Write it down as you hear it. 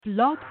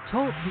Blog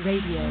Talk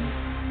Radio.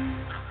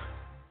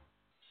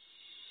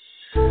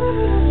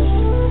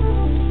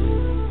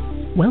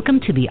 Welcome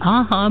to the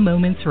Aha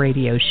Moments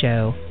Radio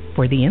Show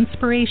for the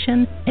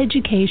inspiration,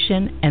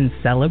 education, and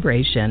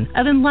celebration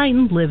of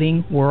enlightened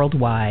living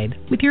worldwide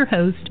with your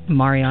host,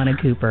 Mariana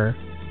Cooper,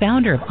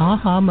 founder of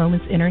Aha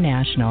Moments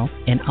International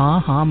and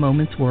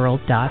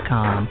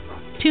AhaMomentsWorld.com.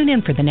 Tune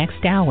in for the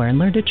next hour and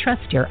learn to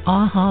trust your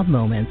aha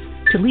moments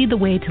to lead the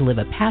way to live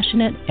a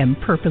passionate and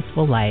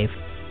purposeful life.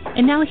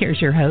 And now here's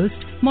your host,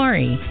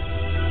 Mari.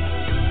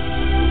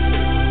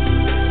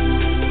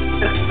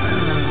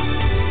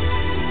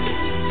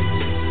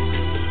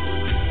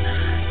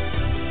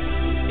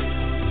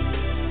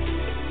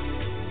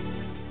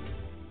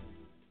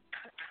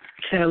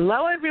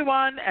 Hello,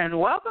 everyone, and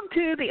welcome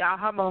to the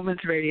Aha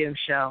Moments Radio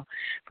Show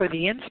for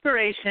the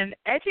inspiration,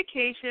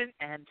 education,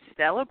 and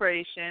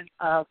celebration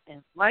of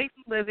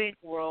enlightened living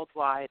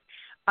worldwide.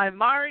 I'm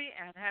Mari,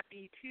 and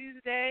happy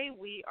Tuesday.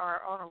 We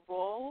are on a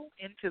roll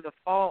into the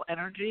fall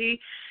energy,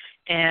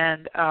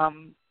 and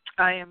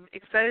I am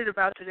excited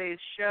about today's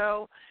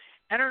show,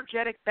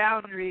 energetic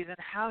boundaries and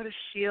how to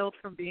shield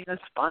from being a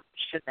sponge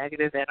to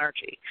negative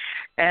energy.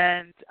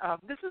 And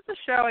this is the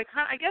show, I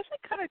guess I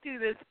kind of do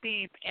this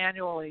theme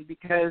annually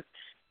because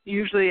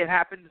usually it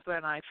happens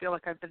when I feel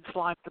like I've been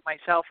slimed to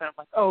myself and I'm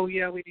like, oh,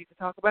 yeah, we need to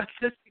talk about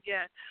this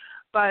again.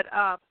 But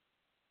I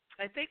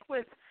think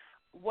with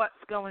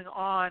what's going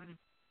on,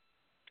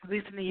 at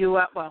least in the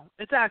U.S., well,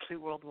 it's actually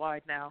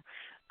worldwide now,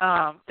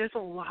 there's a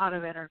lot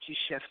of energy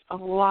shifts, a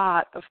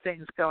lot of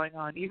things going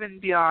on, even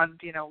beyond,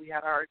 we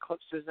had our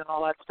eclipses and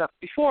all that stuff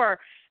before,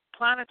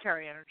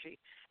 planetary energy.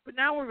 But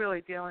now we're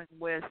really dealing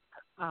with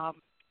a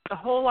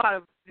whole lot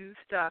of new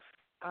stuff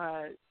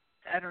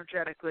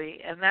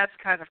energetically, and that's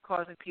kind of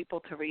causing people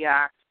to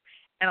react.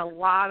 And a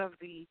lot of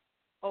the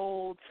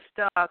old,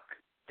 stuck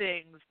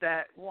things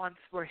that once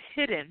were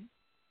hidden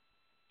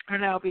are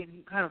now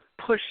being kind of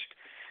pushed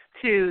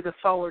to the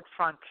forward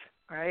front,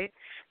 right?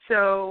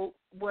 So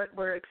what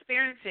we're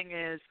experiencing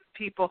is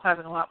people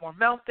having a lot more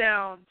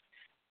meltdowns.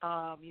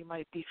 You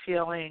might be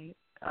feeling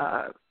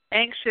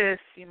anxious.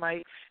 You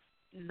might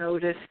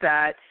notice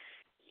that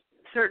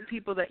certain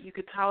people that you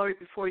could tolerate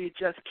before, you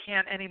just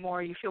can't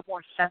anymore. You feel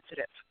more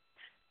sensitive,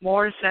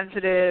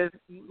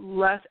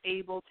 less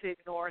able to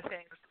ignore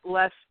things,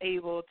 less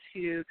able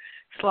to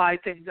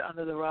slide things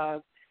under the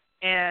rug.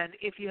 And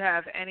if you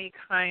have any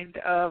kind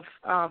of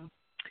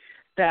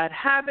bad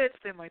habits,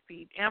 they might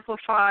be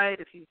amplified.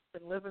 If you've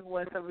been living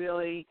with a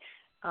really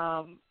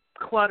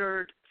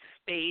cluttered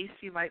space,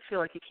 you might feel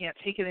like you can't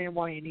take it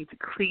anymore. You need to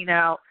clean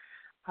out.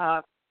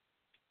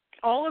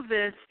 All of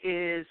this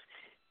is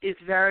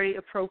very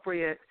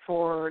appropriate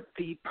for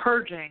the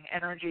purging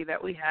energy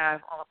that we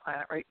have on the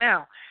planet right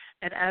now.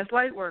 And as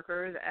light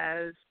workers,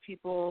 as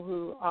people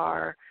who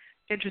are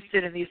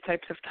interested in these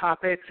types of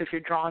topics, if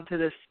you're drawn to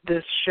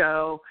this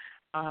show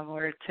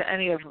or to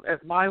any of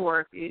my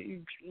work,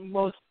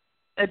 most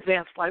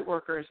advanced light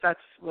workers, that's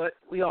what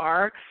we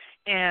are.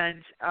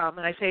 And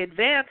I say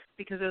advanced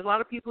because there's a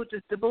lot of people who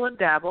just dibble and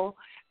dabble.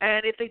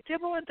 And if they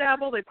dibble and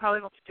dabble, they probably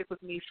don't stick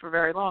with me for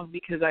very long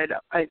because I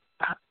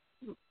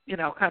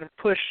kind of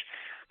push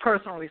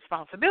personal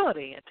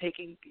responsibility and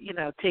taking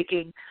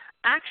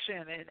action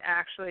and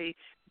actually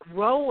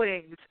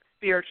growing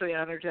spiritually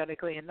and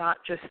energetically and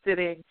not just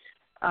sitting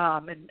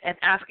and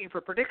asking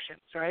for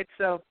predictions, right?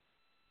 So,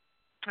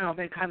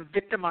 and kind of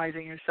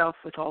victimizing yourself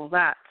with all of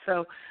that.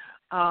 So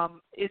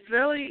it's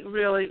really,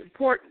 really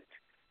important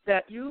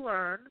that you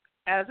learn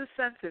as a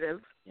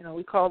sensitive,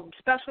 we call them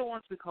special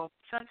ones, we call them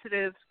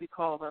sensitives, we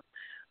call them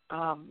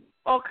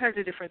all kinds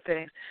of different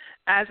things.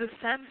 As a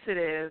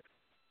sensitive,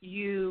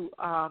 you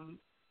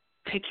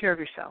take care of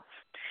yourself.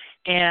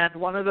 And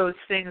one of those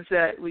things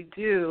that we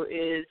do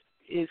is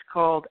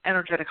called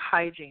energetic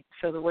hygiene.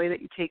 So the way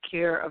that you take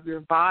care of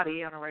your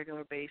body on a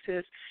regular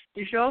basis,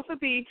 you should also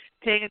be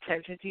paying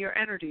attention to your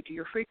energy, to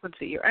your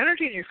frequency. Your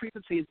energy and your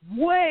frequency is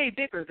way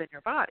bigger than your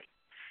body.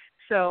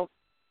 So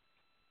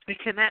it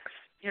connects,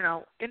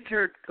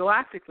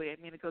 intergalactically. I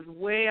mean, it goes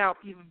way out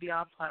even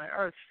beyond planet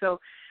Earth. So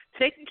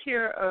taking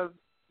care of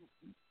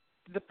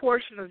the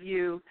portion of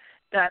you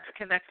that's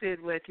connected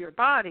with your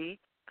body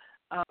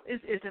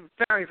is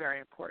very, very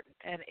important.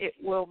 And it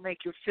will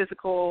make your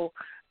physical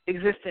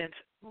existence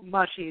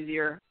much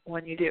easier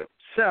when you do.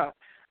 So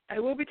I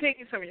will be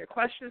taking some of your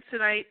questions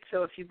tonight.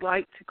 So if you'd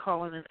like to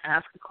call in and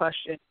ask a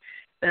question,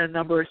 the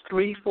number is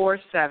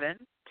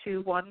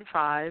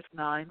 347-215-9485.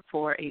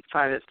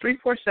 It's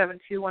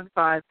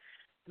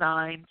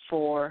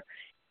 347-215-9485.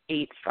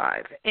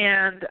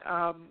 And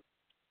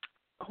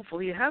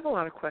hopefully you have a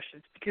lot of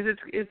questions because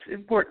it's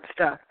important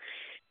stuff.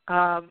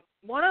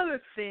 One other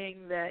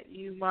thing that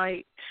you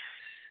might,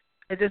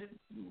 just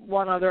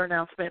one other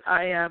announcement,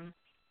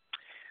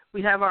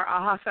 we have our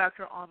Aha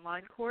Factor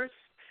online course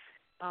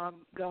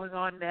going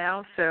on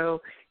now, so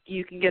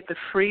you can get the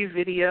free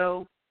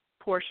video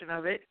portion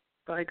of it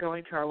by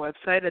going to our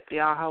website at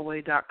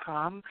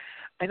theahaway.com.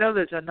 I know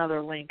there's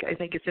another link. I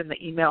think it's in the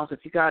emails. If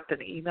you got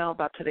an email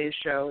about today's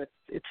show,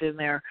 it's in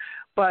there.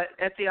 But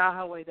at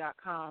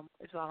theahaway.com,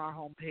 it's on our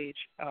homepage.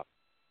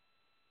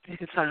 You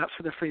can sign up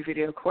for the free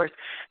video course.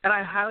 And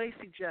I highly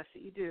suggest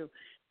that you do,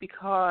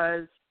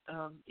 because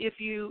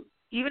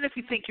even if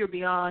you think you're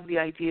beyond the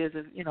ideas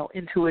of,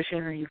 intuition,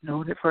 or you've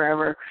known it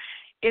forever,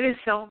 it is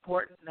so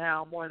important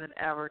now more than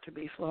ever to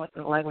be fluent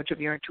in the language of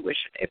your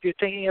intuition. If you're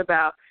thinking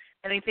about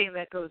anything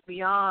that goes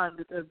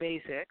beyond the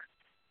basics,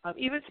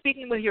 even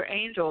speaking with your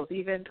angels,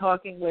 even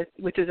talking with,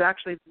 which is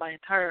actually my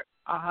entire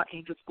AHA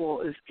Angel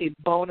School is a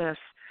bonus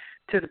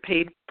to the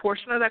paid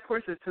portion of that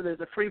course. So there's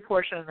a free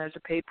portion and there's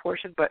a paid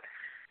portion, but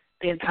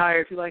the entire,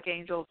 if you like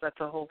angels, that's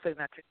the whole thing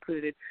that's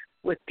included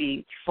with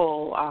the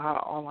full AHA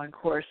online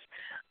course.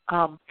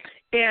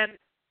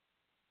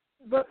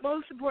 But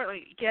most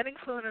importantly, getting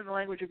fluent in the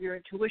language of your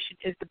intuition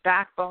is the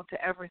backbone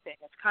to everything.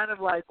 It's kind of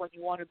like when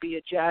you want to be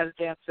a jazz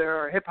dancer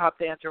or a hip hop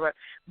dancer, but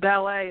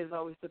ballet is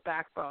always the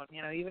backbone.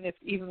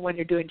 Even when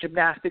you're doing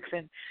gymnastics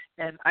and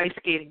ice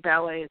skating,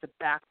 ballet is a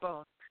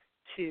backbone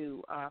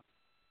to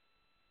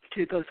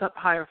those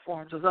higher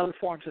forms, those other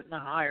forms that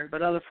not higher,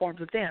 but other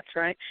forms of dance,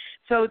 right?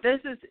 So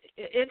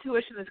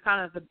intuition is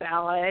kind of the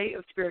ballet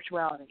of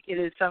spirituality. It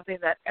is something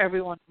that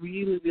everyone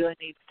really, really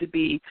needs to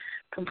be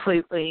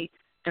completely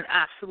and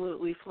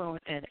absolutely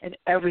fluent in, and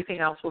everything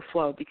else will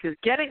flow, because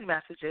getting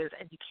messages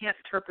and you can't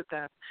interpret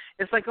them,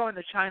 it's like going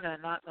to China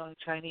and not knowing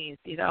Chinese,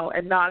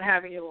 and not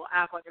having a little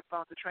app on your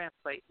phone to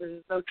translate.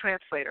 There's no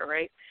translator,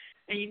 right?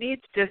 And you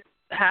need to just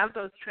have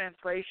those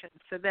translations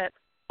so that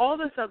all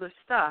this other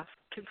stuff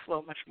can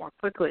flow much more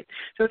quickly.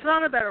 So it's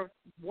not a matter of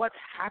what's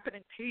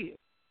happening to you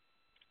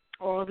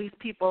or all these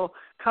people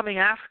coming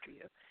after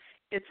you.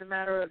 It's a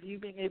matter of you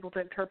being able to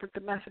interpret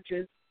the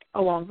messages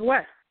along the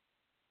way.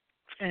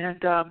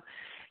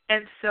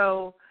 And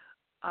so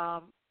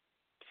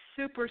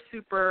super,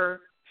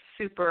 super,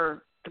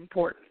 super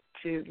important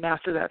to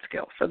master that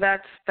skill. So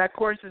that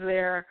course is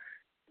there.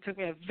 It took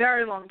me a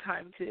very long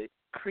time to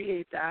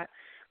create that.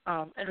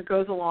 And it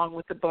goes along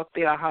with the book,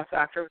 The AHA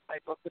Factor, my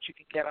book, which you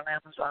can get on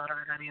Amazon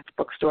or in any of the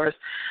bookstores,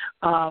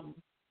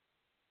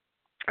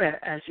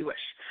 as you wish.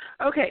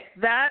 Okay,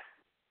 that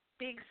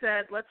being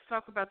said, let's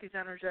talk about these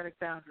energetic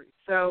boundaries.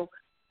 So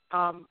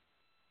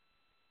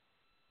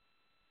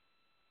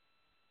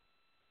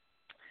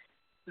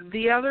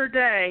the other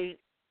day,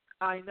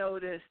 I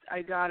noticed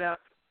I got up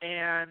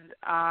and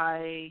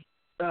I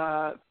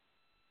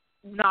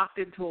knocked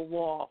into a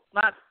wall,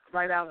 not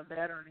right out of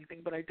bed or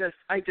anything, but I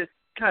just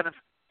kind of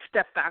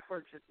stepped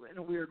backwards in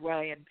a weird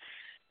way,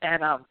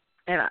 and I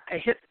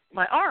hit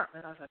my arm,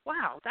 and I was like,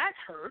 wow, that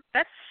hurt.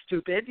 That's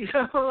stupid,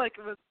 like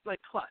it was like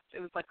klutz.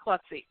 It was like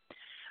klutzy.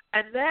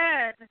 And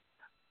then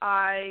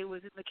I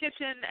was in the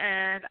kitchen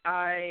and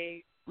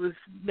I was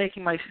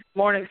making my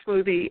morning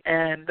smoothie,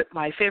 and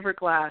my favorite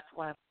glass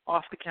went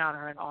off the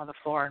counter and on the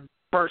floor and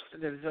burst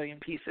into a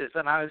zillion pieces.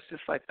 And I was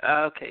just like,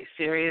 okay,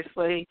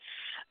 seriously?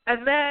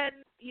 And then,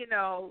 it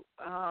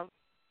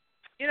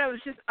was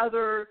just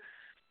other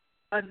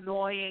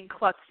annoying,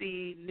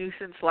 klutzy,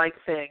 nuisance-like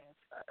things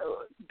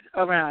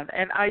around.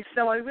 And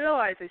so I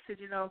realized, I said,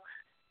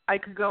 I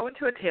could go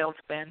into a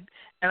tailspin,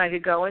 and I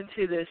could go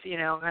into this,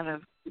 kind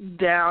of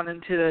down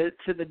into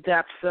the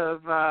depths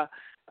of,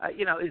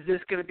 is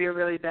this going to be a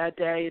really bad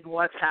day, and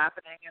what's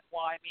happening, and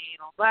why me,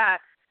 and all that.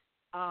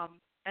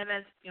 And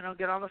then,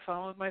 get on the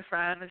phone with my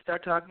friend and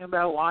start talking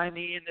about why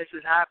me, and this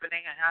is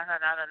happening, and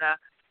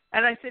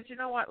And I said, you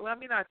know what, let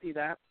me not do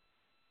that.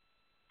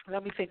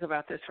 Let me think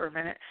about this for a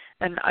minute.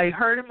 And I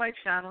heard in my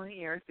channeling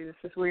ears, this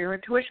is where your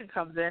intuition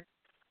comes in,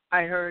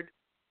 I heard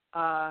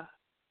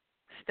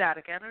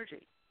static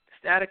energy,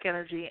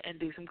 and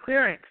do some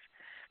clearings.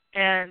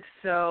 And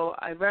so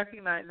I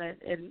recognized that,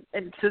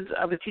 and since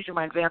I was teaching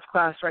my advanced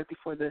class right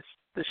before this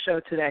show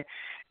today,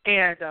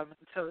 and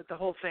so the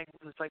whole thing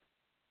was like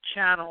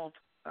channeled,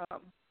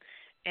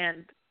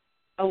 and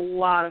a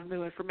lot of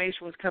new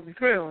information was coming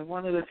through. And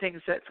one of the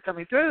things that's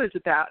coming through is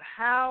about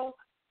how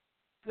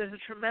there's a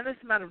tremendous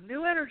amount of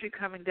new energy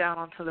coming down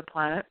onto the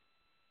planet,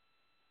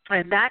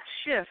 and that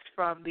shift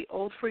from the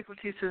old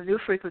frequencies to the new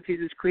frequencies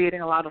is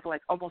creating a lot of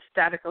like almost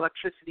static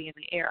electricity in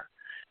the air,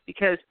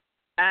 because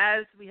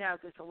as we have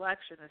this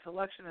election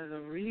is a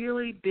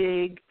really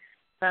big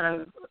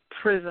kind of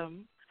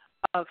prism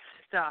of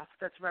stuff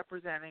that's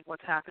representing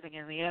what's happening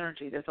in the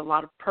energy. There's a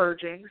lot of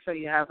purging, so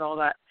you have all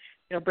that,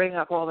 bringing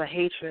up all the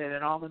hatred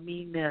and all the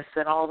meanness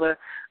and all the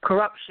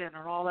corruption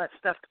and all that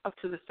stuff up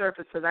to the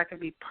surface, so that can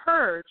be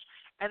purged.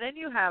 And then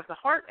you have the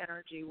heart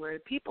energy, where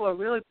people are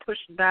really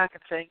pushing back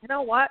and saying, you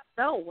know what?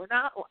 No, we're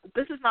not.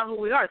 This is not who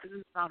we are. This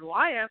is not who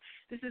I am.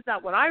 This is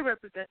not what I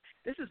represent.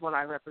 This is what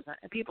I represent.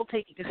 And people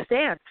taking a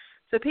stand.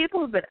 So people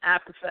who've been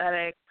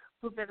apathetic,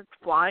 who've been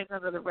flying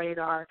under the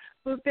radar,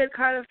 who've been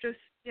kind of just,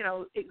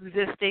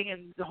 existing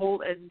and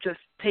just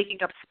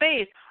taking up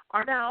space,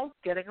 are now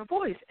getting a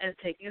voice and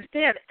taking a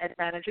stand and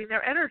managing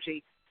their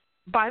energy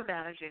by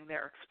managing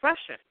their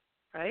expression,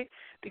 right?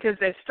 Because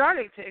they're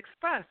starting to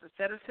express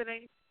instead of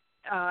sitting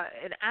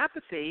and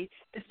apathy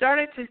is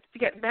starting to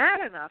get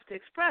mad enough to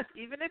express,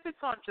 even if it's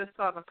just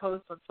on a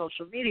post on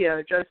social media,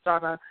 or just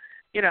on a,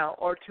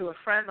 or to a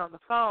friend on the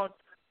phone,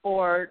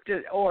 or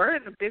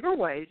in bigger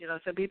ways.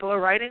 Some people are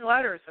writing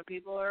letters, some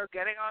people are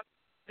getting on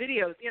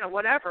videos,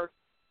 whatever.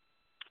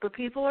 But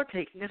people are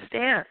taking a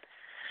stand.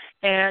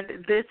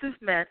 And this is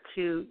meant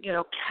to,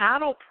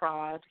 cattle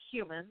prod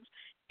humans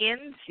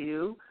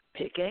into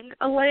picking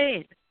a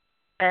lane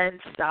and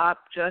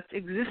stop just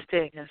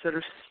existing and sort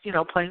of,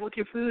 playing with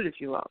your food, if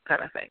you will,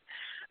 kind of thing.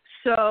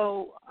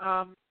 So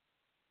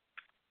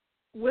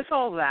with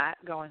all that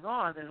going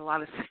on, there's a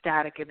lot of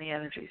static in the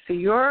energy. So if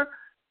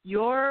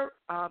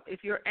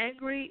you're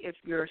angry, if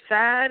you're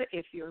sad,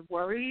 if you're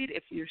worried,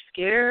 if you're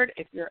scared,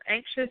 if you're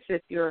anxious,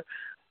 if you're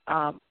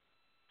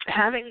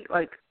having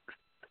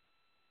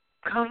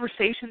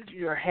conversations in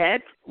your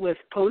head with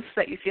posts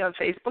that you see on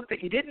Facebook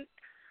that you didn't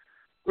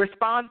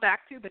respond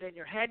back to, but in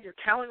your head you're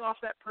telling off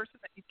that person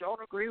that you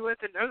don't agree with,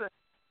 and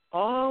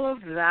all of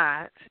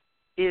that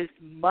is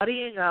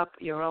muddying up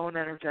your own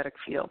energetic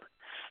field.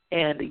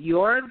 And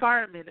your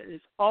environment is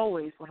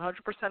always, 100%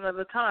 of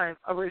the time,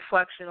 a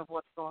reflection of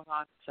what's going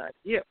on inside of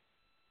you.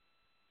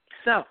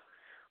 So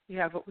we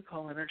have what we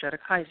call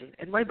energetic hygiene.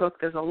 In my book,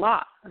 there's a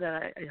lot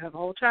that I have a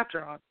whole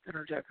chapter on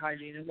energetic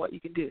hygiene and what you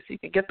can do. So you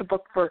can get the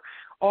book for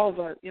all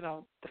the,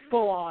 the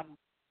full-on,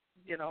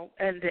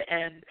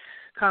 end-to-end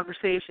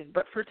conversation.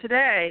 But for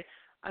today,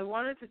 I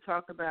wanted to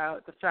talk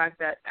about the fact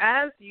that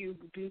as you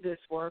do this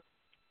work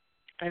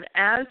and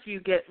as you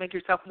make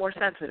yourself more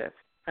sensitive,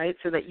 right,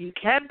 so that you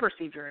can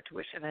perceive your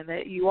intuition and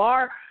that you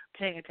are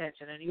paying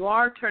attention and you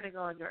are turning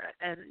on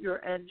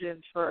your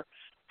engines for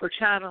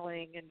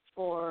channeling and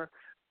for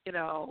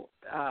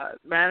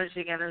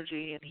managing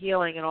energy and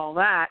healing and all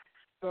that,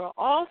 you're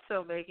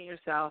also making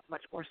yourself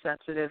much more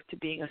sensitive to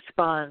being a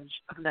sponge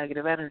of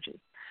negative energy.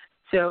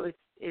 So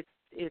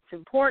it's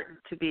important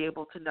to be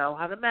able to know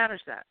how to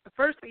manage that. The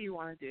first thing you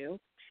want to do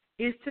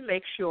is to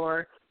make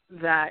sure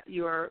that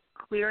you're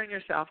clearing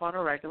yourself on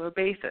a regular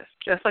basis.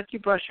 Just like you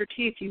brush your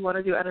teeth, you want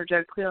to do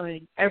energetic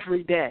clearing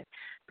every day.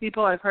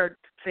 People I've heard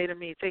say to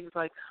me things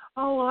like,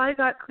 "Oh, well, I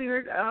got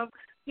cleared.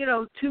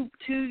 2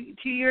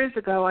 years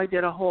ago, I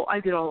did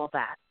all of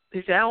that."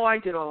 They say, "Oh, I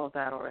did all of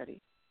that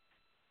already."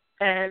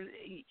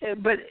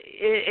 But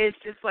it's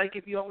just like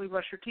if you only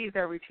brush your teeth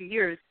every 2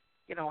 years,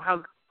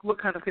 what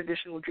kind of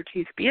condition would your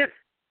teeth be in?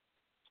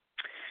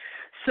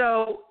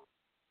 So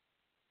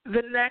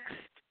the next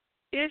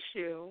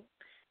issue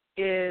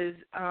is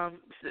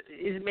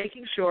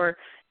making sure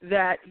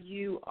that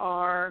you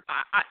are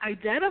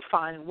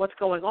identifying what's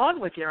going on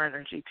with your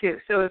energy too.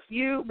 So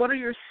what are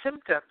your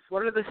symptoms?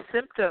 What are the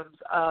symptoms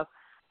of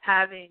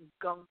having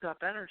gunked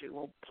up energy?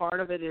 Well, part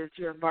of it is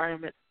your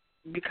environment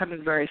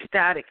becoming very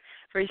static,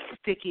 very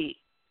sticky.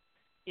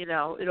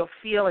 It'll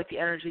feel like the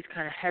energy is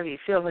kind of heavy.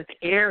 It feels like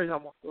the air is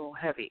almost a little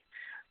heavy.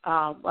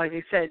 Like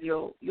I said,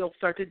 you'll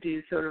start to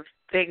do sort of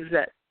things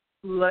that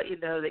let you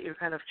know that you're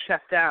kind of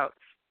checked out,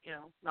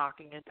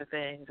 knocking into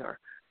things or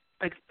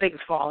like things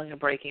falling and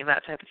breaking,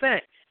 that type of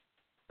thing.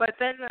 But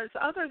then there's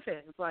other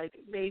things, like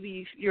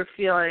maybe you're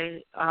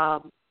feeling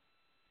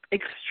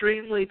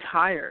extremely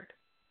tired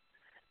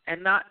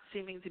and not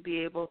seeming to be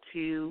able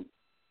to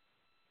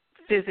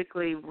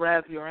physically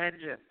rev your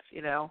engines,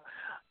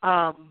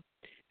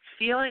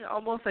 feeling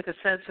almost like a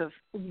sense of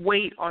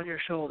weight on your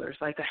shoulders,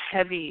 like a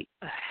heaviness.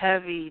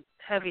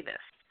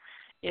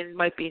 It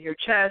might be in your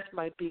chest,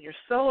 might be in your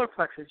solar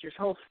plexus, your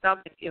whole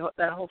stomach,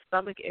 that whole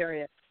stomach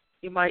area.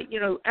 You might,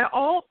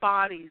 all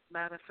bodies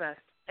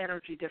manifest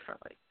energy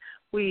differently.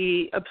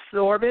 We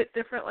absorb it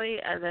differently,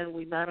 and then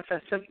we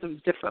manifest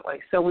symptoms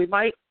differently. So we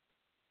might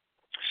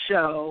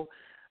show,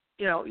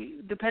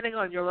 depending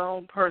on your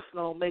own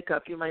personal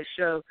makeup, you might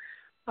show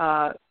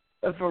a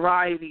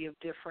variety of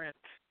different,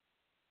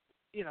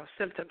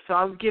 symptoms. So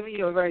I'm giving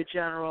you a very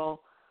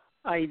general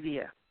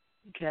idea,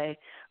 okay,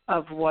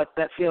 of what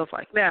that feels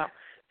like. Now,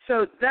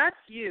 so that's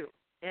you.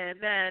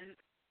 And then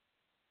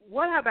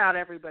what about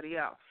everybody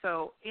else?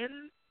 So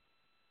in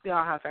the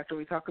AHA Factor,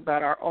 we talk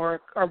about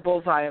our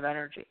bullseye of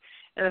energy.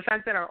 And the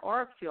fact that our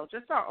auric field,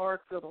 just our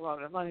auric field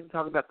alone, I'm not even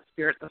talking about the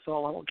spirit and the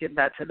soul, I won't get into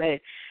that today,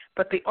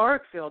 but the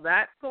auric field,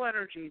 that full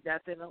energy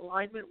that's in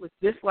alignment with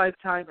this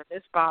lifetime and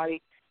this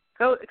body,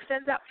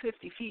 extends out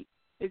 50 feet.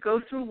 It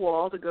goes through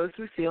walls, it goes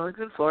through ceilings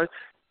and floors.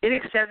 It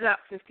extends out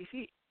 50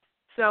 feet.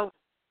 So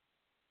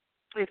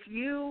if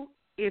you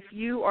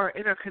are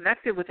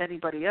interconnected with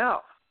anybody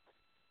else,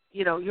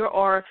 your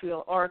auric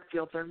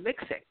fields are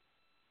mixing,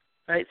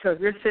 right? So if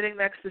you're sitting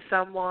next to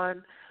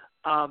someone,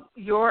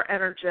 your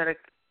energetic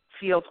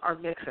fields are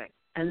mixing.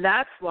 And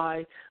that's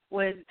why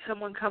when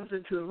someone comes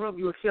into a room,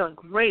 you were feeling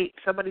great,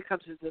 somebody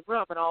comes into the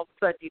room and all of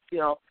a sudden you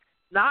feel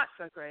not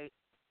so great,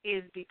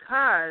 is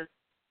because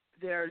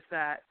there's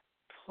that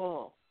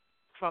pull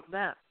from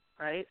them,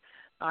 right?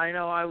 I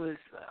know I was,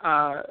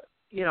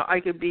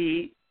 I could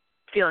be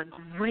feeling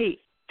great,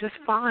 just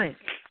fine.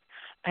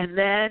 And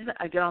then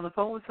I get on the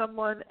phone with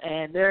someone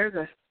and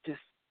they're just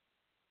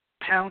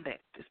pounding.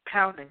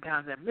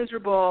 I'm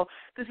miserable.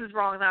 This is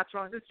wrong, that's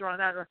wrong, this is wrong,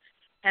 that's wrong.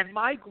 And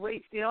my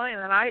great feeling,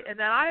 and then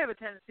I have a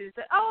tendency to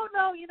say, oh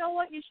no, you know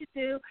what you should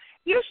do?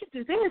 You should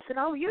do this, and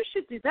oh, you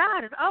should do that,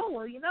 and oh,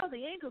 well, you know,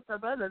 the angels are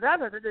blah blah blah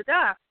blah blah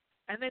blah.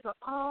 And they go,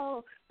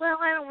 oh, well,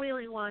 I don't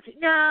really want to.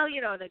 No,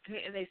 you know,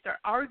 and they start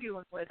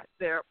arguing for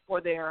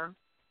their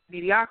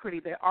mediocrity.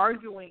 They're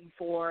arguing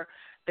for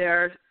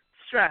their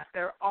stress.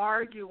 They're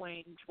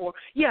arguing for,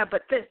 yeah,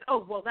 but this.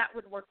 Oh, well, that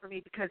wouldn't work for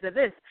me because of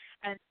this.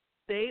 And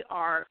they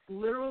are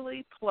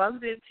literally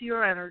plugged into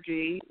your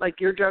energy, like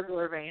your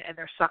jugular vein, and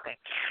they're sucking.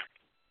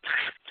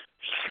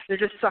 They're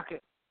just sucking.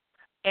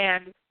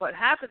 And what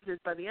happens is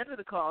by the end of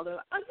the call, they're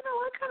like, oh, you know,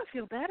 I kind of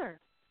feel better.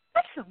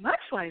 I feel much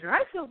lighter.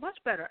 I feel much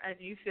better. And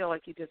you feel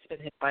like you just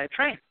been hit by a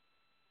train.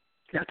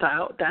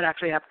 That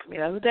actually happened to me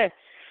the other day.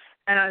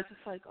 And I was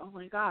just like, oh,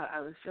 my God,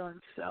 I was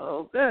feeling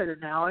so good. And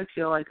now I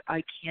feel like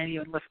I can't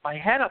even lift my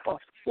head up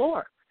off the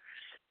floor.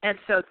 And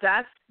so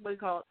that's what we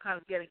call it, kind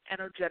of getting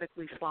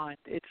energetically slimed.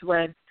 It's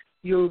when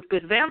you've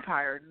been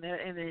vampired, and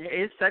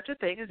there is such a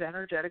thing as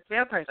energetic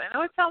vampires. I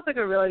know it sounds like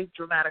a really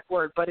dramatic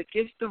word, but it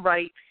gives the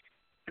right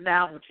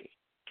analogy,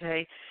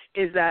 okay,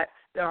 is that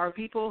there are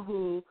people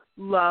who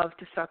love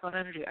to suck on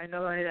energy. I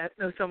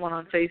know someone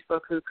on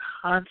Facebook who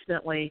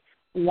constantly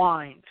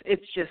whines.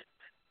 It's just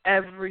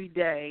every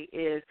day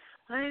is,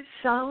 I'm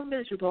so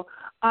miserable.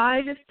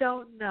 I just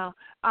don't know.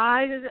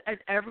 And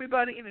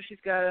everybody, you know, she's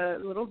got a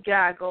little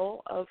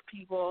gaggle of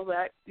people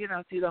that, you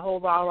know, do the whole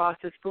rah-rah,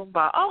 sis, boom,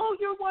 bah. Oh,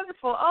 you're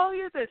wonderful. Oh,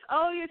 you're this.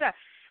 Oh, you're that.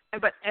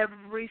 But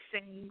every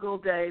single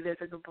day there's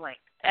a complaint.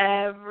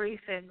 Every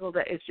single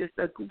day. It's just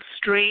a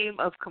stream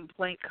of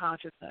complaint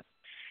consciousness.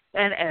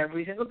 And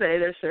every single day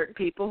there's certain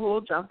people who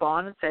will jump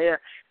on and say it.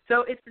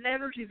 So it's an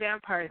energy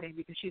vampire thing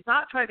because she's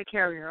not trying to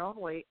carry her own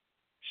weight.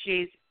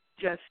 She's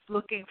just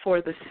looking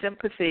for the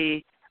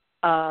sympathy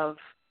of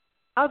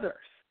others,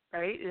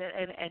 right?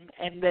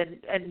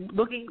 And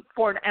looking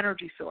for an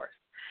energy source.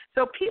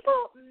 So people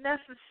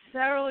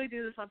necessarily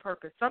do this on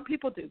purpose. Some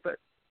people do, but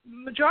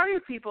majority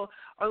of people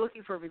are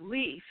looking for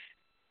relief.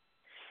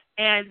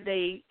 And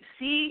they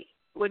see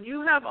when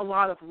you have a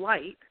lot of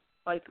light,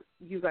 like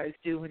you guys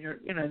do when you're,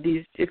 you know,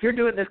 if you're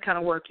doing this kind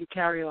of work, you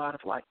carry a lot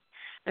of light.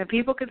 And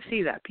people can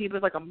see that. People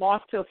are like a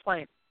moth to a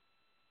flame.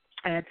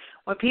 And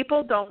when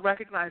people don't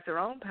recognize their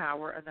own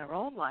power and their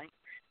own light,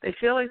 they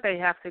feel like they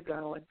have to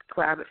go and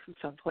grab it from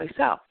someplace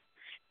else.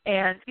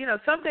 And, you know,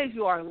 some days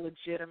you are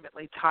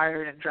legitimately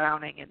tired and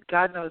drowning, and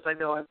God knows I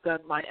know I've done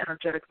my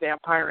energetic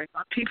vampiring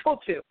on people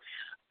too.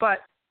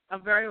 But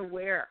I'm very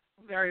aware,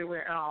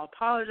 and I'll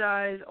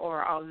apologize,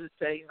 or I'll just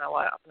say, you know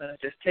what, I'm going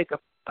to just take a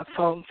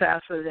phone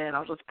fast for the day and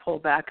I'll just pull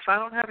back. If I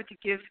don't have it to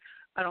give,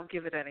 I don't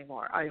give it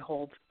anymore. I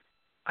pull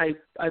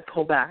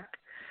back,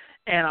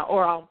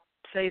 or I'll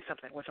say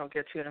something, which I'll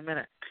get to in a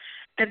minute.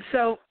 And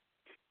so,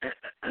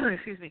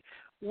 excuse me,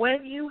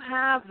 when you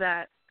have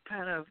that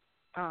kind of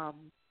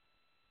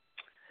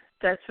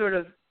that sort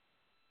of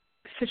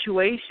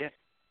situation,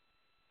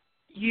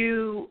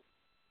 you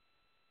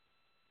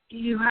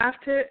have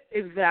to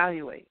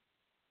evaluate.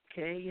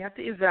 Okay, you have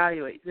to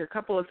evaluate. There are a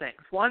couple of things.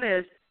 One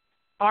is,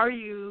 are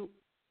you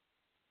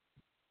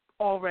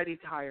already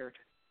tired,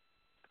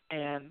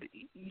 and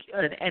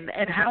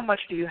how much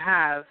do you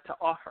have to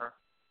offer?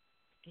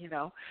 You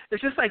know,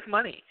 it's just like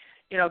money.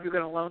 You know, if you're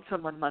going to loan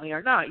someone money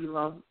or not, you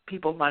loan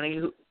people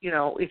money. You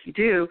know, if you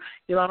do,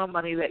 you loan them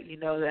money that you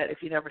know that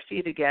if you never see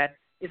it again,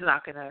 it's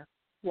not going to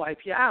wipe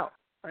you out,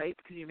 right?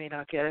 Because you may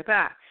not get it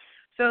back.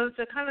 So it's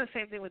the kind of the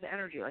same thing with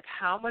energy. Like,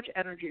 how much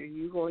energy are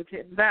you going to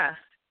invest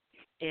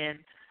in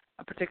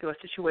a particular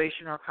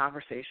situation or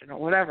conversation or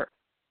whatever?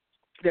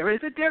 There is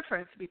a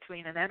difference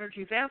between an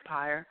energy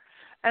vampire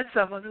and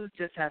someone who's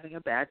just having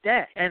a bad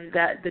day. And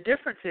that the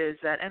difference is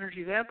that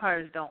energy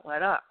vampires don't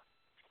let up.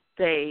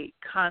 They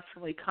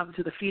constantly come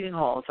to the feeding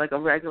hole. It's like a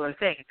regular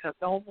thing. It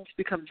almost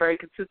becomes very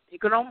consistent. You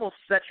can almost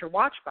set your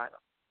watch by them.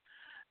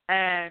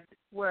 And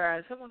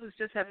whereas someone who's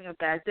just having a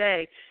bad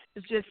day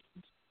is just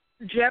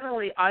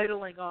generally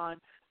idling on,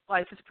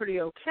 life is pretty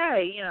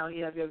okay. You know,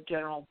 you have your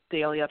general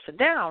daily ups and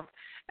downs.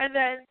 And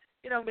then,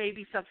 you know,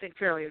 maybe something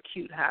fairly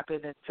acute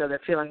happened, and so they're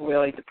feeling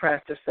really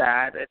depressed or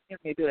sad, and you know,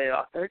 maybe they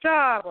lost their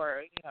job,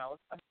 or, you know,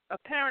 a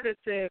parent is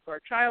sick, or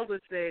a child is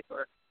sick,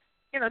 or,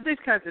 you know, these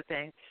kinds of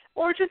things.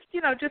 Or just,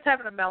 you know, just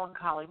having a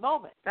melancholy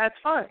moment. That's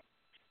fine.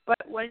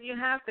 But when you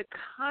have the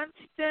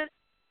constant,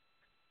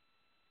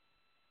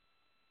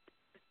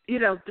 you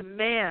know,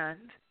 demand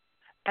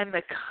and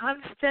the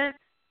constant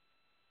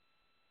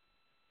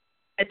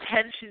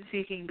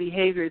attention-seeking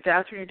behavior,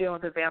 that's when you're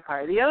dealing with a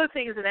vampire. The other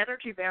thing is an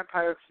energy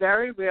vampire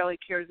very rarely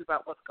cares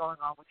about what's going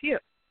on with you.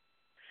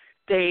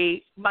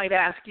 They might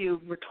ask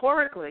you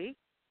rhetorically,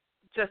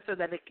 just so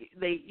that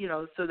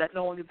so that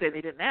no one can say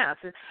they didn't ask.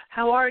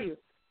 How are you?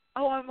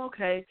 Oh, I'm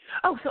okay.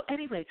 Oh, so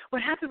anyway,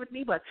 what happened with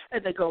me was,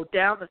 and they go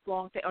down this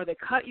long thing, or they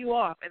cut you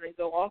off, and they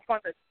go off on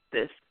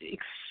this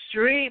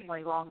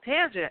extremely long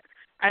tangent,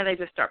 and they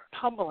just start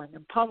pummeling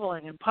and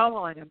pummeling and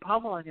pummeling and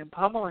pummeling and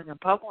pummeling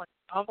and pummeling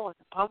and pummeling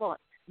and pummeling.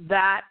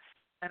 That's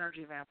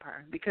energy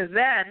vampire, because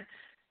then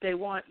they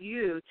want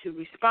you to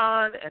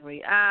respond and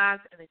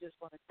react, and they just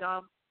want to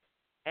dump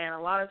And a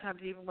lot of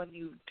times, even when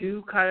you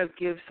do kind of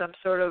give some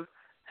sort of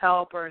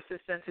help or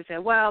assistance, they say,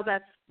 well,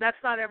 that's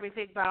not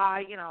everything, but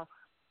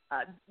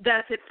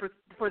that's it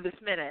for this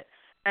minute.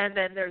 And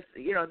then there's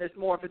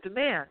more of a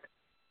demand.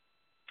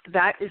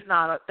 That's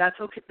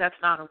okay. That's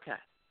not okay.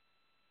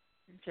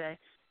 Okay,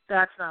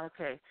 that's not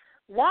okay.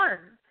 One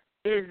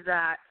is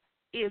that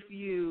if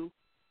you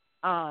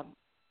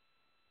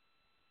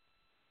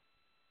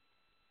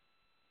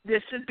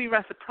there should be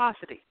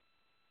reciprocity.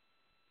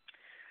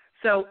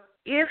 So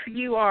if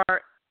you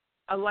are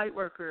a light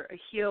worker, a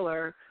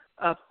healer,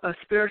 a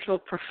spiritual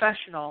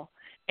professional,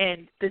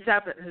 and this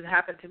has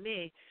happened to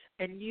me,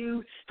 and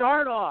you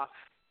start off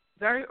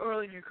very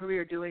early in your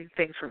career doing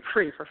things for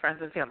free for friends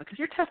and family because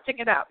you're testing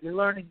it out. You're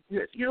learning.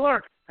 You're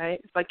learning,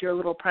 right? It's like your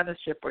little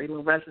apprenticeship or your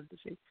little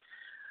residency.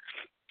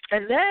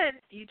 And then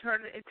you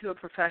turn it into a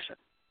profession,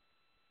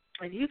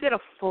 and you get a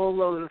full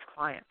load of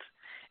clients,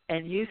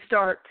 and you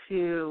start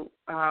to,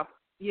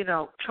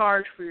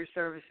 charge for your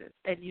services,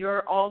 and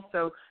you're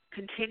also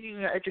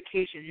continuing your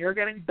education. You're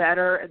getting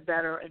better and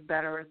better and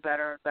better and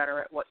better and better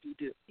at what you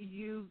do.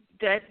 You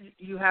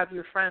have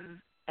your friends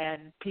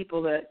and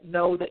people that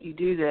know that you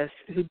do this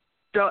who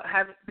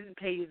didn't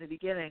pay you in the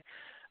beginning,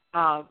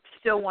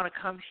 still want to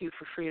come to you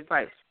for free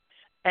advice,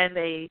 and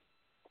they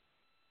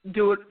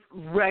do it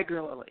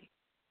regularly,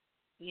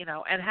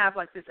 and have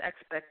like this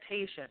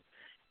expectation.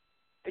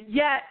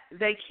 Yet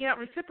they can't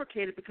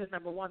reciprocate it because,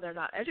 number one, they're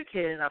not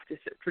educated enough to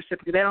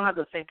reciprocate. They don't have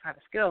the same kind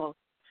of skills.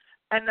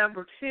 And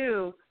number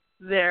two,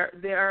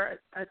 their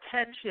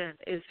attention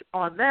is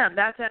on them.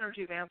 That's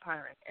energy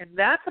vampiring. And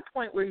that's a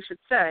point where you should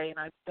say, and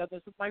I've done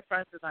this with my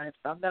friends, and I have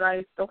some that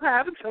I still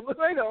have and some that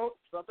I don't,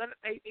 some that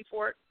hate me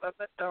for it, some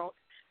that don't,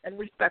 and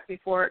respect me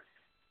for it.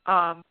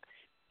 And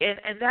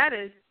that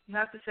is, you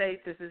have to say,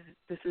 this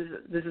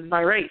is my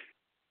race.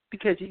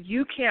 Because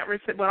you can't,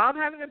 when I'm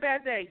having a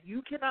bad day,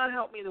 you cannot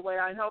help me the way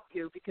I help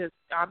you because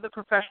I'm the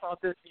professional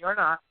at this and you're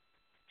not.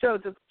 So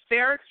the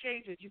fair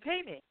exchange is you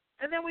pay me,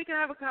 and then we can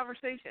have a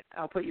conversation.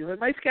 I'll put you in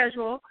my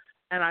schedule,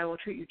 and I will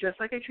treat you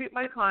just like I treat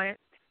my client.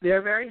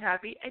 They're very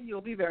happy, and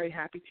you'll be very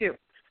happy too.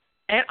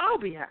 And I'll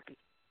be happy.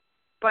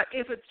 But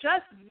if it's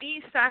just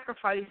me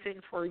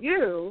sacrificing for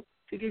you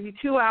to give you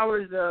 2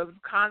 hours of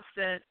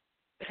constant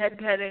head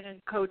petting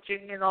and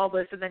coaching and all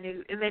this, and then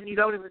you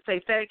don't even say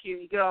thank you.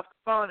 You get off the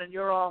phone and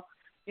you're all,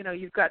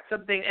 you've got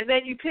something, and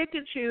then you pick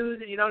and choose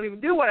and you don't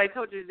even do what I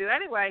told you to do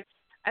anyway,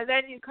 and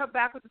then you come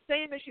back with the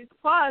same issues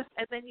plus,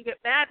 and then you get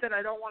mad that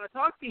I don't want to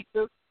talk to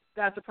you.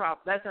 That's a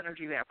problem. That's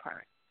energy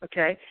vampiring.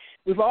 Okay,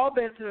 we've all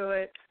been through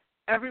it.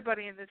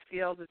 Everybody in this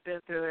field has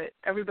been through it.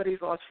 Everybody's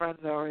lost friends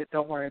over it.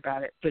 Don't worry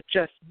about it. But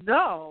just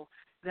know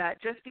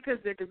that just because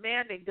they're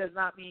demanding does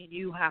not mean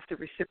you have to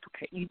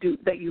reciprocate.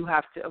 You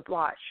have to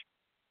oblige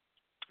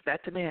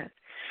that demand.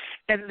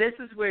 And this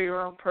is where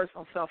your own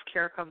personal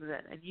self-care comes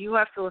in. And you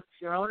have to listen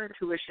to your own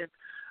intuition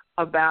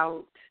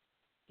about,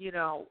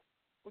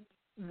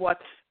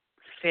 what's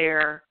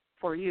fair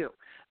for you.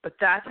 But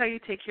that's how you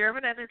take care of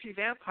an energy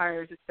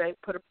vampire, is to say,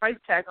 put a price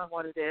tag on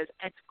what it is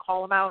and to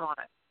call them out on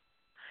it.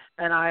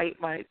 And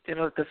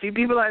the few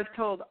people I've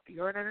told,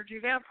 you're an energy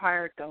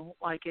vampire, don't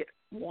like it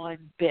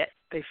one bit.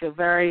 They feel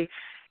very,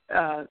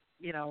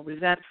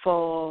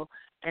 resentful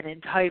and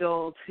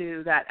entitled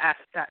to that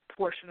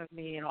portion of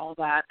me and all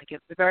that. They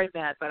get very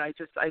mad, but I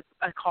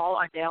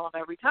nail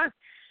them every time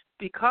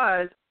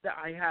because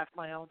I have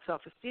my own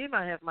self-esteem.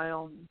 I have my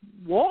own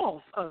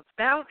walls of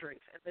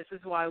boundaries, and this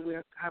is why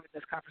we're having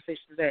this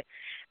conversation today.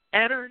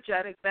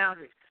 Energetic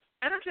boundaries.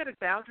 Energetic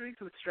boundaries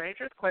with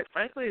strangers, quite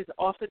frankly, is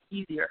often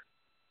easier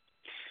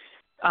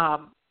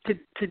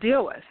to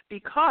deal with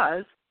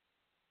because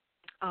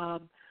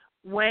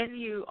when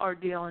you are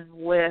dealing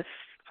with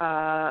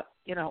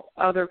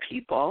other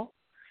people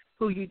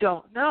who you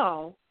don't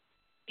know,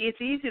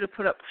 it's easy to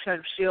put up kind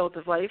of shields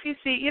of light. If you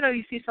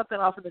see something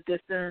off in the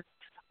distance,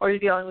 or you're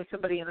dealing with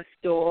somebody in a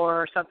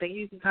store or something,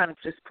 you can kind of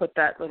just put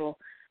that little.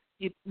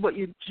 What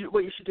you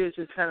should do is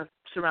just kind of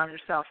surround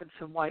yourself in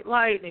some white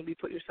light. Maybe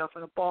put yourself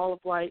in a ball of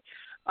light.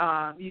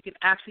 You can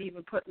actually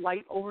even put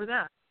light over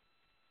them.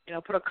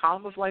 Put a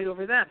column of light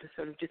over them to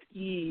sort of just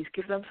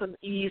give them some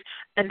ease,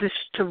 and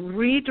to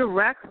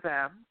redirect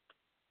them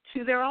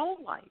to their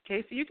own light.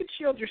 Okay, so you can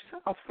shield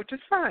yourself, which is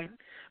fine,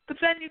 but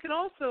then you can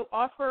also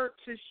offer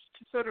to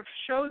sort of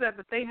show them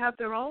that they have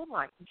their own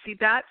light. And see,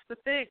 that's the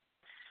thing.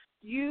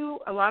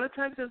 A lot of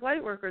times as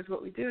light workers,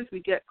 what we do is we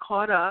get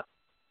caught up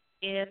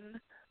in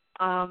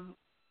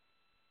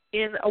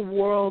a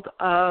world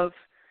of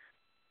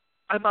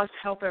I must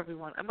help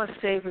everyone. I must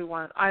save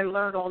everyone. I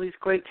learned all these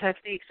great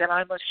techniques, and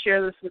I must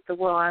share this with the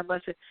world.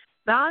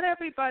 Not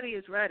everybody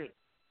is ready.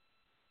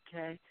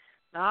 Okay.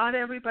 Not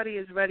everybody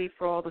is ready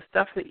for all the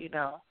stuff that you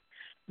know,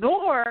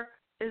 nor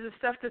is the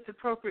stuff that's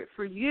appropriate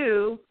for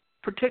you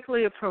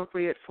particularly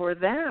appropriate for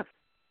them.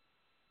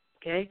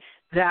 Okay,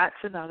 that's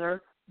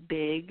another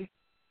big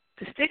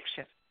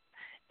distinction.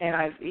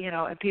 And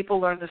and people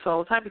learn this all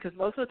the time because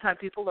most of the time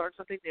people learn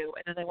something new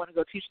and then they want to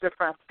go teach their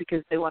friends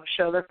because they want to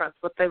show their friends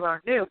what they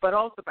learned new, but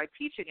also by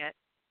teaching it,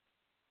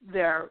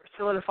 they're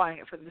solidifying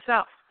it for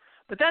themselves.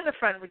 But then the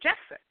friend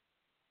rejects it.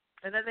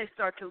 And then they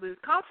start to lose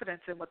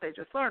confidence in what they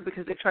just learned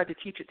because they tried to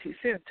teach it too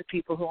soon to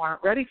people who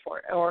aren't ready for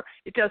it, or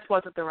it just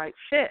wasn't the right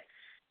fit.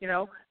 You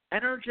know,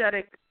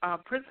 energetic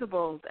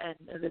principles and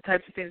the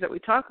types of things that we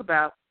talk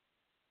about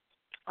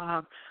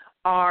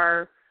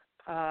are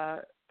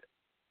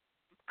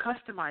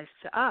customized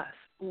to us.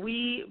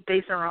 We,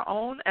 based on our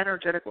own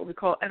energetic, what we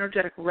call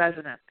energetic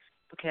resonance,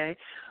 okay?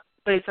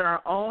 Based on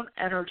our own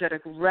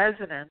energetic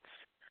resonance,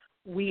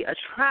 we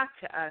attract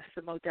to us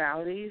the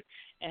modalities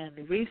and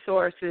the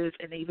resources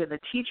and even the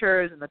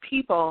teachers and the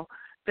people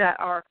that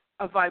are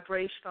a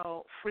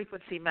vibrational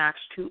frequency match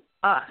to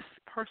us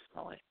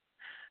personally.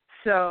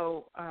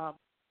 So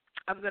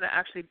I'm going to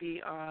actually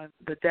be on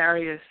the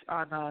Darius,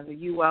 on the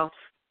U-Wealth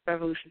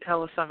Revolution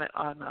Telesummit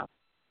on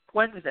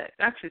Wednesday.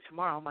 Actually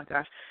tomorrow, oh my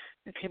gosh,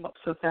 it came up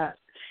so fast.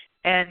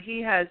 And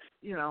he has,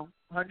 you know,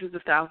 hundreds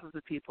of thousands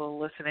of people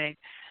listening,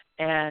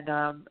 and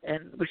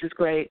which is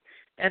great.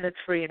 And it's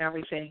free and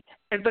everything.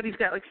 But he's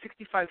got like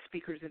 65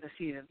 speakers in the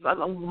season, a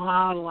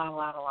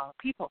lot of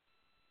people.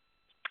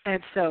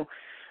 And so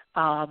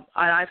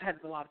I've had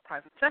a lot of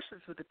private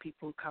sessions with the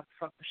people who come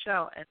from the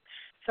show, and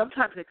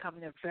sometimes they come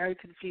and they're very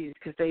confused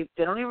because they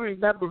don't even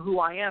remember who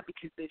I am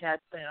because they've had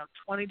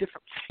 20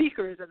 different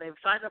speakers and they've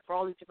signed up for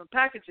all these different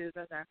packages,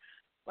 and they're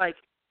like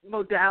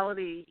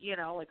modality,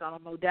 like on a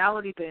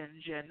modality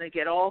binge, and they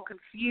get all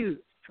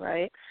confused,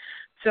 right?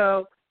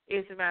 So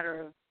it's a matter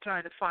of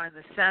trying to find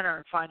the center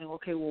and finding,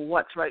 okay, well,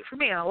 what's right for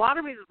me? And a lot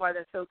of reasons why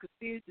they're so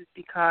confused is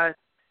because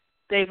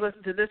they've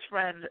listened to this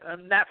friend,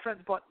 and that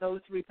friend's bought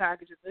those 3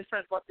 packages, this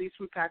friend's bought these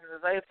 3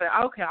 packages. They say,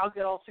 okay, I'll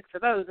get all 6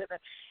 of those.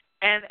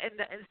 And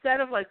instead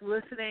of, like,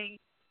 listening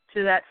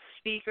to that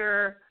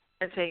speaker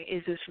and saying,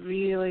 is this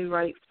really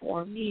right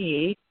for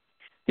me,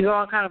 you go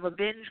on kind of a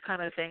binge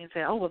kind of thing and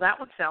say, oh, well, that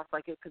one sounds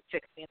like it could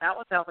fix me, and that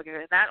one sounds like it,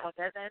 and that one,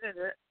 that.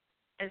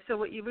 And so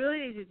what you really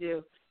need to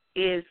do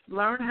is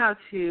learn how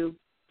to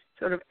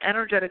sort of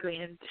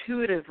energetically,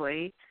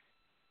 intuitively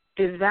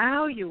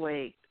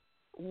evaluate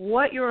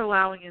what you're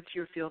allowing into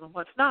your field and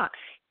what's not.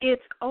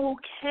 It's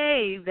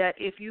okay that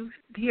if you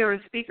hear a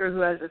speaker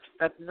who has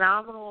a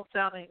phenomenal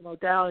sounding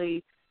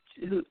modality,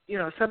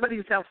 somebody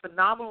who sounds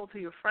phenomenal to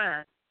your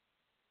friend,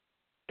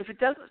 if it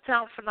doesn't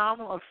sound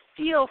phenomenal or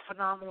feel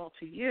phenomenal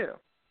to you,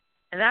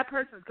 and that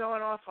person's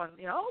going off on,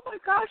 oh my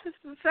gosh, this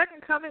is the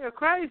second coming of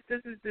Christ,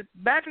 this is the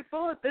magic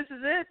bullet, this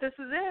is it,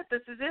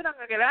 I'm going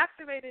to get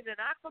activated and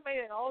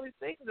acclimated and all these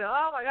things, and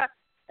oh my God,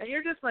 and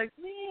you're just like,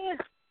 man,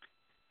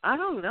 I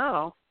don't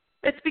know.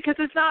 It's because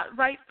it's not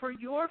right for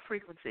your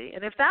frequency.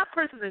 And if that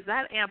person is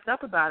that amped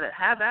up about it,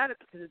 have at it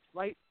because it's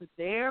right for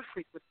their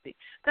frequency.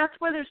 That's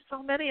why there's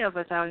so many of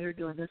us out here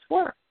doing this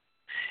work.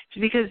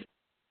 Because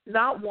it's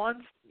not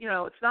one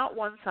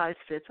size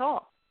fits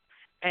all.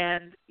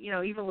 And,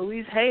 even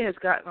Louise Hay has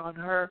gotten on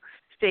her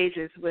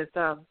stages with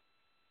the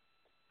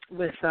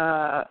Hay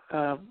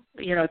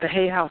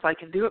House I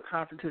Can Do It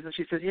conferences, and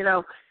she says,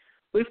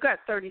 we've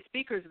got 30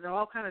 speakers, and they're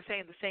all kind of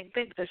saying the same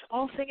thing, but they're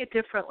all saying it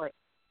differently.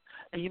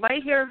 And you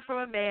might hear from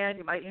a man,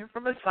 you might hear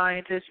from a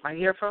scientist, you might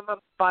hear from a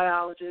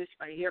biologist, you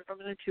might hear from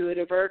an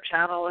intuitive or a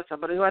channel or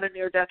somebody who had a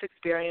near-death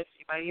experience.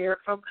 You might hear it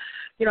from,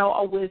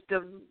 a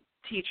wisdom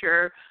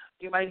teacher.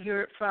 You might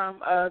hear it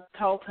from a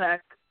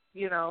Toltec,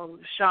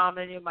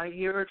 shaman. You might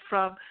hear it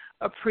from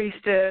a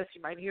priestess.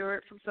 You might hear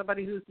it from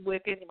somebody who's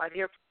Wiccan. You might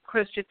hear it from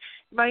Christian.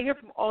 You might hear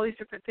from all these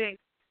different things,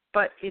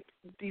 but it's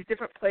these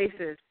different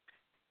places.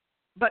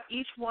 But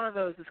each one of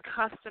those is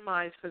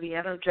customized for the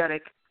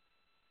energetic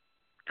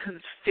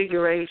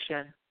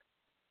configuration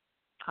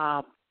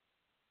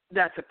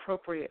that's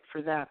appropriate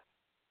for them,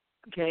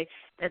 okay?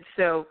 And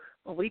so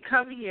when we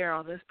come here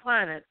on this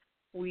planet,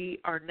 we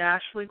are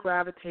naturally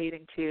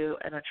gravitating to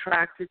and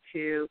attracted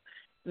to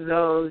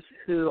those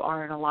who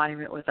are in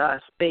alignment with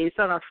us based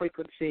on our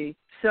frequency.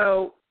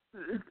 So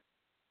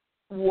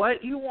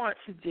what you want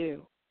to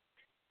do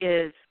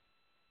is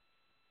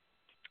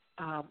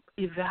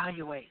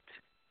evaluate,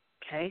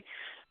 okay?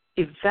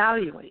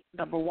 Evaluate.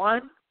 Number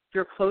one,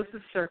 your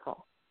closest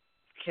circle.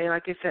 Okay,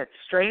 like I said,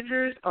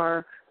 strangers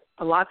are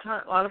a lot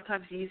of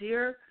times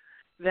easier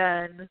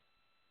than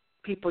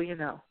people you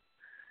know.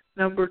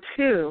 Number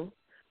two,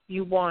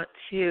 you want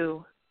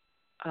to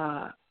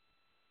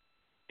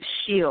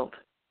shield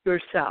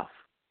yourself.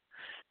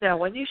 Now,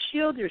 when you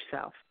shield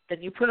yourself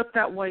and you put up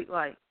that white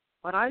light,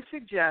 what I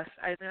suggest,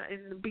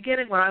 in the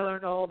beginning when I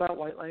learned all about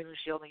white light and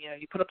shielding,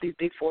 you put up these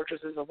big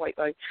fortresses of white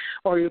light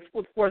or you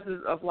put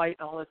forces of light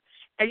and all this,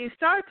 and you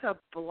start to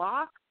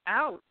block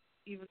out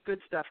even good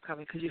stuff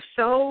coming because you're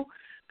so,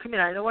 I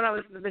know when I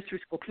was in the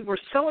mystery school, people were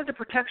so into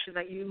protection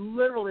that you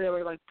literally, they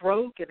were like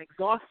broke and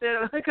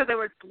exhausted because they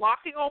were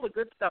blocking all the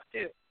good stuff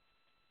too,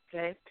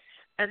 okay?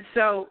 And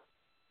so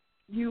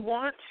you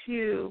want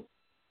to,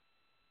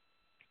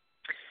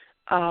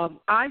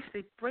 I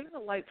say bring the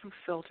light through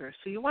filters.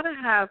 So you want to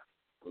have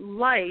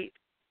light,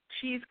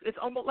 it's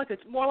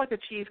more like a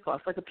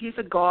cheesecloth, like a piece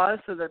of gauze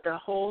so that the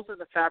holes in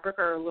the fabric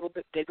are a little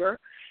bit bigger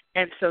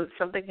and so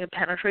something can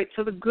penetrate.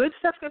 So the good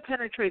stuff can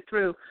penetrate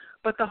through,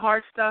 but the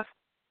hard stuff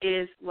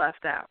is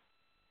left out.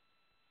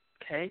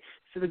 Okay?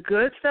 So the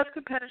good stuff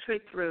can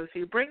penetrate through. So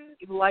you bring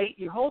light,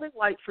 you're holding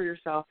light for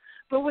yourself,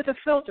 but with a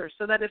filter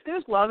so that if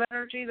there's love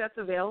energy that's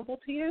available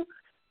to you,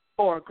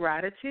 or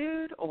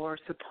gratitude, or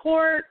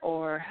support,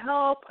 or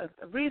help,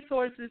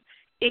 resources,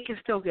 it can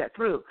still get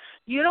through.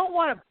 You don't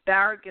want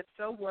to get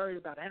so worried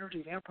about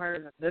energy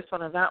vampires and this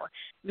one and that one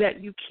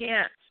that you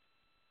can't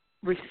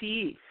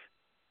receive,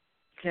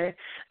 okay?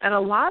 And a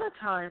lot of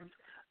times,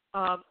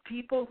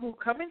 people who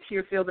come into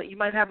your field that you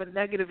might have a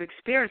negative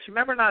experience,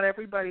 remember not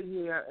everybody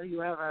who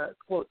you have a,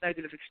 quote,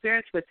 negative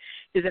experience with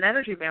is an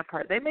energy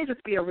vampire. They may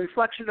just be a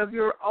reflection of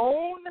your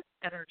own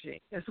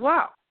energy as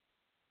well,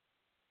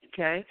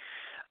 okay?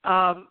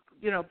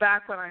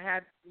 Back when I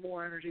had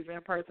more energy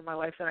vampires in my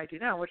life than I do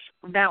now, which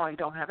now I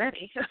don't have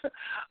any.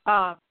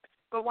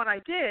 But when I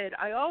did,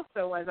 I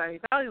also, as I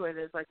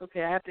evaluated, it's like,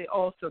 okay, I have to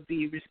also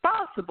be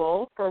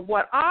responsible for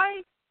what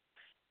role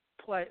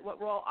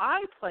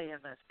I play in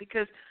this,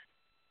 because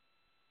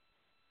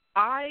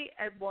I,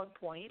 at one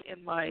point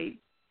in my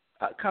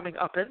coming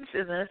up-ins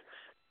in this,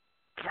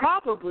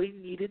 probably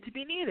needed to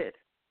be needed,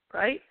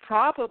 right?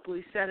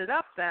 Probably set it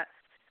up that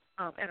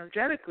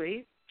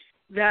energetically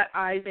that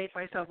I made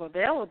myself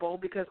available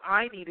because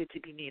I needed to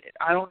be needed.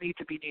 I don't need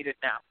to be needed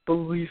now.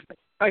 Believe me,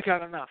 I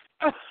got enough.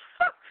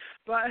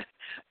 But,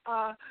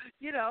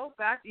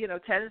 back,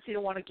 tendency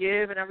to want to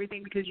give and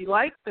everything because you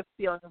like the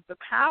feeling of the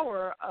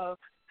power of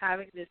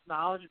having this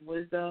knowledge and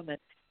wisdom, and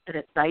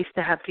it's nice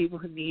to have people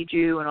who need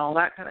you and all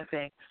that kind of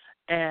thing.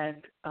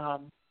 And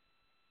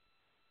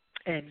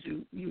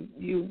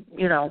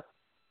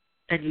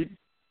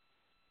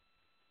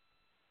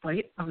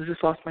wait, I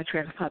just lost my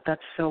train of thought.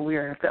 That's so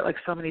weird. I've got like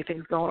so many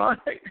things going on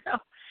right now.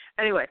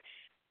 Anyway,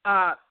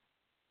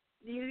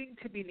 needing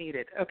to be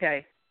needed.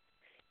 Okay.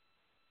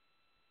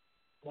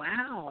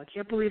 Wow, I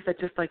can't believe that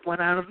just like went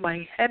out of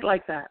my head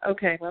like that.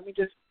 Okay, let me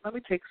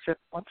take a sip.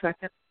 1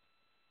 second.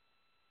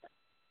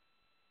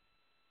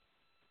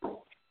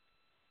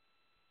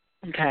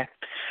 Okay.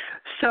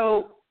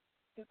 So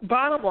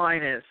bottom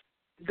line is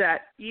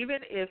that even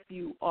if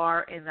you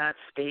are in that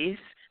space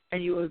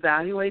and you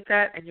evaluate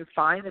that and you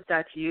find that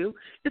that's you,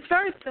 it's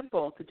very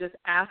simple to just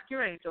ask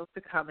your angels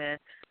to come in.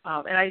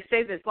 And I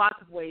say there's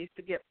lots of ways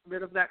to get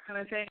rid of that kind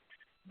of thing,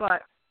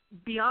 but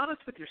be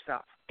honest with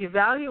yourself.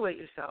 Evaluate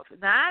yourself.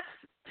 And that's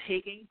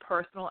taking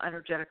personal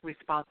energetic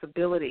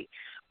responsibility.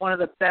 One of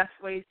the best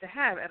ways to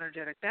have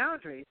energetic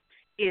boundaries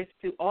is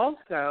to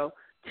also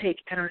take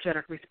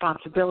energetic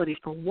responsibility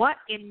for what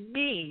in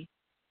me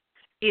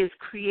is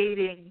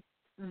creating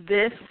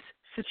this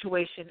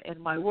situation in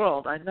my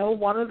world. I know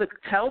one of the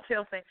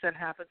telltale things that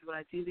happens when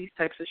I do these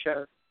types of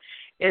shows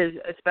is,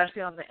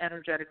 especially on the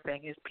energetic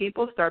thing, is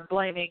people start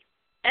blaming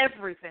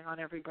everything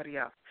on everybody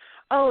else.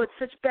 Oh, it's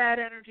such bad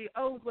energy.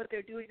 Oh, what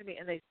they're doing to me,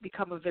 and they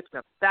become a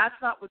victim. That's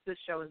not what this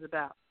show is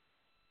about.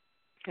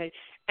 Okay?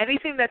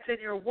 Anything that's in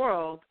your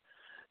world,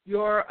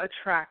 you're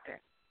attracting.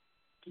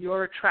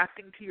 You're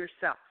attracting to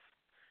yourself.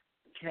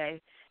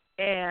 Okay?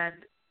 And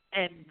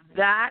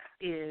that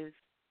is,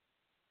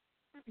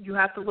 you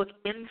have to look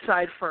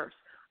inside first.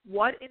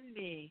 What in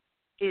me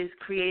is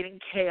creating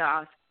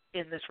chaos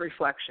in this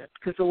reflection?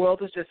 Because the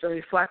world is just a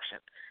reflection.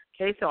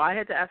 Okay, so I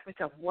had to ask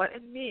myself, what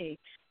in me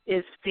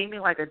is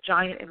seeming like a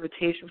giant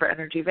invitation for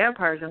energy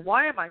vampires, and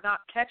why am I not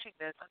catching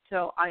this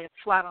until I am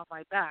flat on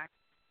my back,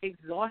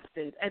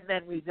 exhausted, and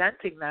then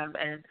resenting them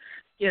and,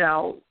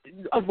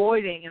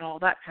 avoiding and all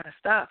that kind of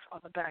stuff on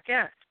the back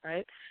end,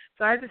 right?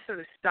 So I had to sort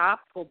of stop,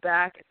 pull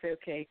back, and say,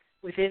 okay,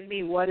 within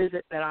me, what is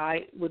it that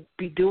I would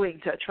be doing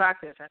to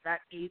attract this? And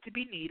that need to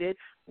be needed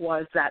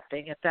was that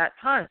thing at that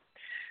time.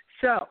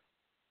 So,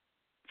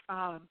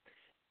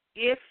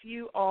 if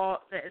you are,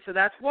 so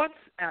that's one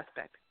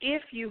aspect.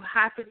 If you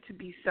happen to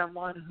be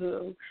someone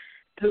who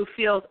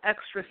feels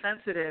extra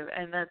sensitive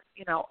and that's,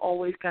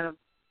 always kind of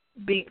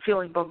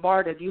feeling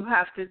bombarded, you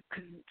have to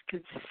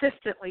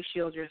consistently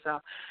shield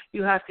yourself.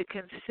 You have to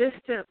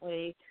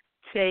consistently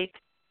take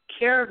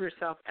care of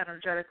yourself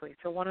energetically.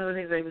 So one of the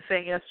things I was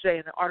saying yesterday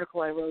in the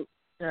article I wrote,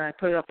 and I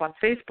put it up on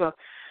Facebook,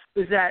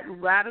 was that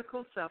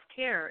radical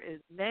self-care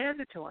is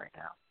mandatory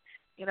now.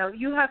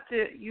 You have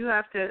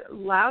to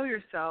allow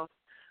yourself.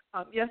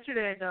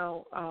 Yesterday, I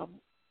know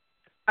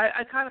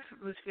I kind of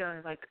was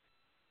feeling like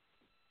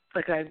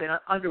I'd been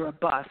under a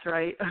bus,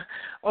 right,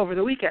 over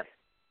the weekend.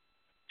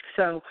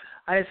 So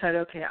I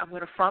decided, okay, I'm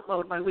going to front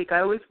load my week.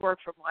 I always work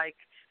from like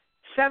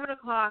 7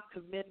 o'clock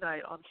to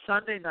midnight on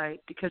Sunday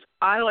night because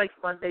I like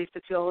Mondays to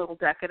feel a little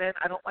decadent.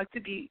 I don't like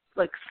to be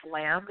like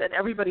slammed, and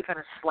everybody kind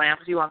of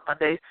slams you on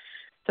Mondays.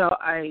 So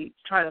I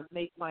try to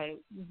make my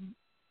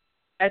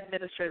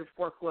administrative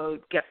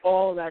workload, get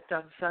all of that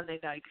done Sunday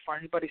night before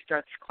anybody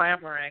starts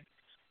clamoring.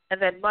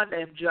 And then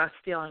Monday I'm just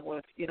dealing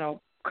with,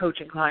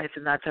 coaching clients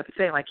and that type of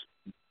thing, like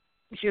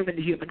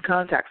human-to-human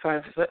contact, so I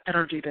have the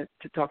energy to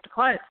talk to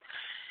clients.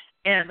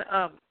 And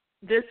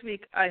this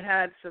week I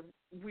had some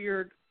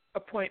weird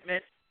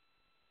appointment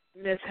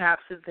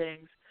mishaps and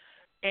things,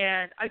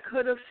 and I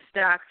could have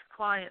stacked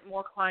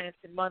more clients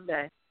in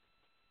Monday,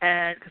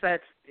 and because I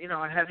had,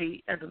 a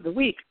heavy end of the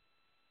week.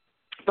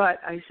 But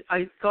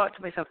I thought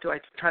to myself, do I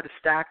try to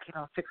stack,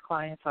 6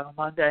 clients on a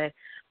Monday,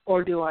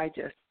 or do I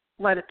just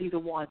let it be the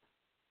one?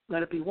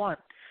 Let it be one.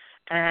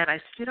 And I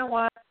said, you know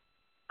what?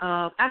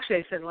 Actually,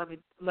 I said,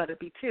 let it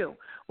be 2.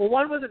 Well,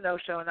 one was a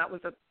no-show, and that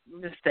was a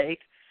mistake.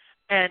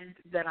 And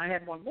then I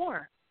had one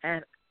more.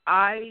 And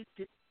I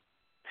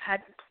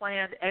hadn't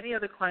planned any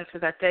other clients for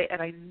that day,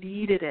 and I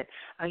needed it.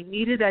 I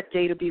needed that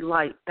day to be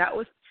light. That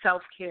was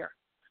self-care.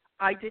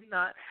 I did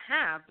not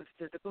have the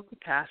physical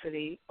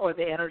capacity or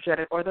the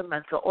energetic or the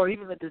mental or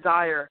even the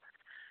desire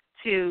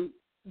to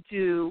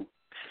do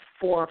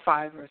 4 or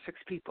 5 or 6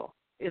 people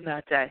in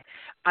that day.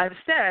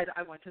 Instead,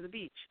 I went to the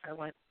beach. I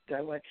went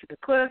to the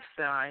cliffs,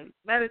 and I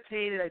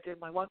meditated. I did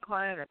my one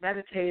client, I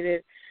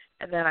meditated,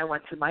 and then I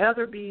went to my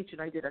other beach,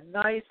 and I did a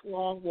nice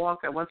long walk.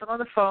 I wasn't on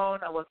the phone.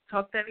 I wasn't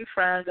talking to any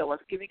friends. I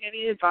wasn't giving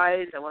any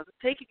advice. I wasn't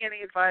taking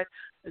any advice.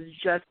 It was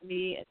just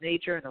me and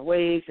nature and the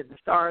waves and the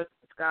stars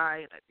and the sky,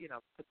 and I,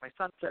 took my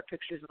sunset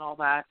pictures and all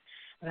that,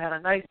 and I had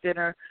a nice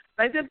dinner.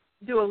 I did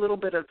do a little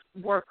bit of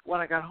work when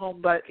I got home,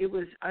 but it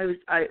was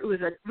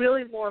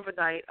really more of a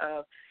night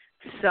of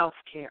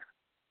self-care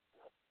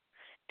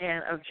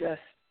and of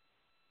just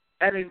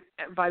at a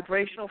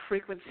vibrational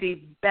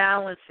frequency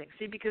balancing.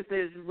 See, because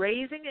there's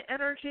raising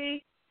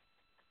energy,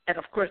 and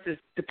of course there's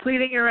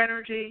depleting your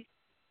energy,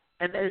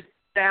 and there's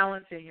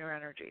balancing your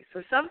energy.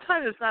 So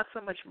sometimes it's not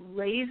so much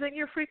raising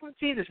your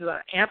frequency, this is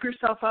about amp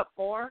yourself up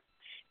more.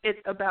 It's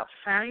about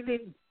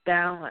finding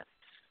balance,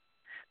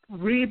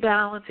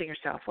 rebalancing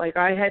yourself. Like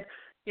I had,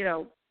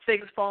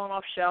 things falling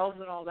off shelves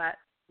and all that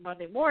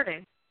Monday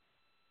morning,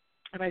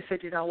 and I said,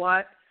 you know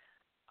what?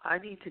 I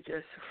need to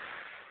just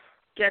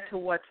get to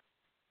what's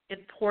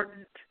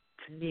important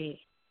to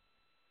me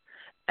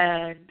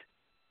and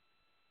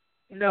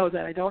know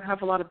that I don't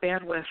have a lot of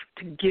bandwidth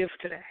to give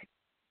today.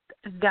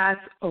 That's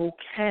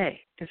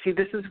okay. And see,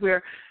 this is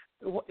where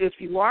if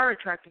you are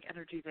attracting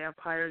energy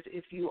vampires,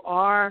 if you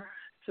are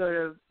sort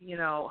of,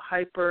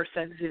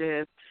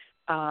 hypersensitive,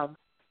 the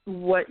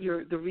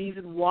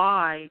reason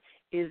why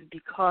is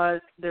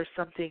because there's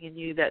something in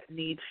you that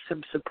needs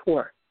some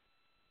support.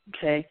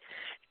 Okay?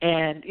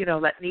 And,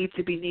 that needs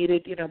to be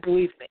needed,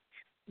 believe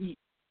me.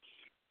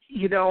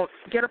 You don't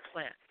get a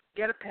plant,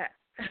 get a pet.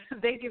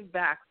 They give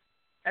back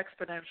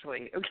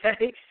exponentially,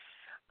 okay?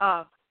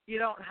 You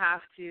don't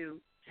have to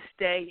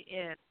stay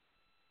in,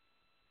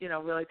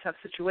 really tough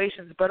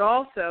situations. But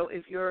also,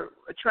 if you're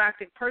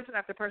attracting person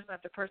after person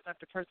after person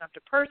after person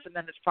after person,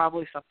 then it's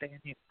probably something in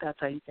you. That's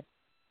how you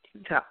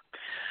can tell.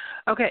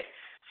 Okay,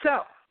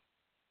 so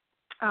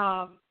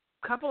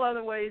couple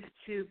other ways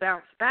to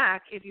bounce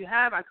back. If you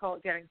have, I call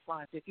it getting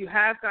slimed. If you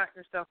have gotten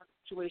yourself in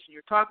a situation,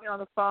 you're talking on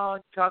the phone,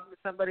 you're talking to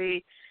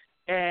somebody,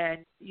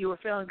 and you were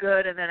feeling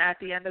good, and then at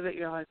the end of it,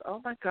 you're like,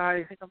 oh my God,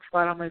 I think I'm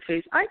flat on my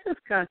face. I just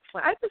got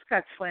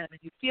slammed. And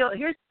you feel,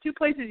 here's 2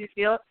 places you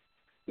feel it.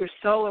 Your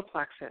solar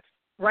plexus,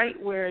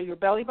 right where your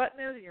belly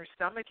button is, in your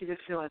stomach, you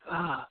just feel like,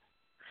 ah.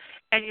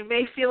 And you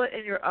may feel it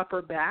in your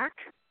upper back.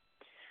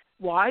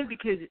 Why?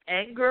 Because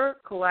anger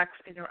collects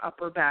in your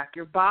upper back.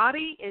 Your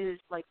body is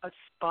like a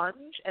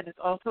sponge, and it's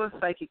also a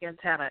psychic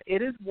antenna.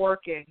 It is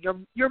working.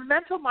 Your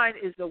mental mind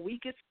is the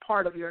weakest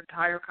part of your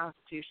entire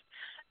constitution.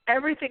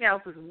 Everything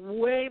else is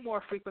way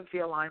more frequency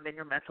aligned than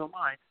your mental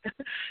mind.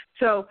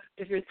 So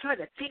if you're trying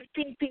to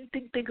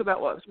think about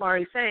what was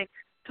Mari saying,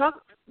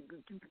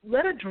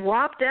 let it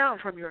drop down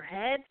from your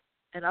head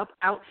and up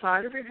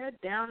outside of your head,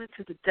 down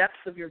into the depths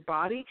of your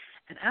body,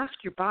 and ask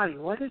your body,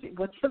 what's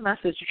the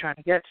message you're trying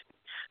to get to?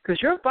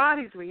 Because your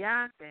body's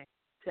reacting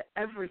to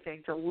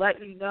everything to let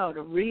you know,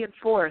 to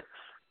reinforce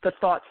the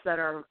thoughts that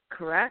are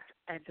correct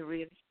and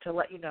to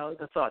let you know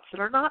the thoughts that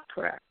are not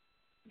correct.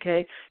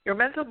 Okay? Your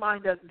mental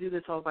mind doesn't do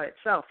this all by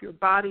itself. Your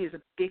body is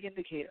a big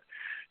indicator.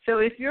 So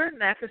if your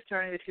neck is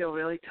starting to feel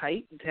really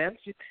tight and tense,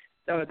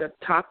 or the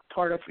top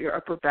part of your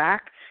upper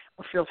back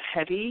feels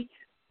heavy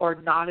or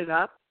knotted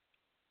up,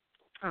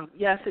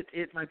 yes,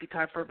 it might be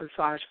time for a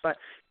massage, but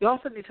you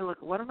also need to look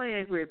at, what am I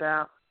angry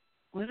about?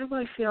 What am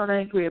I feeling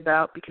angry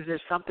about? Because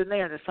there's something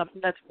there. There's something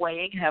that's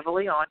weighing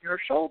heavily on your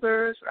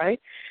shoulders, right?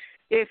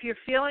 If you're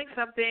feeling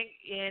something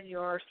in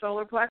your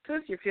solar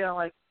plexus, you're feeling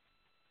like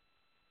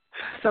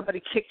somebody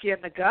kicked you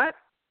in the gut,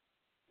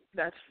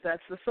 that's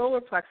the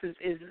solar plexus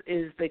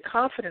is the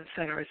confidence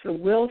center. It's the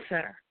will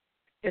center.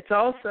 It's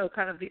also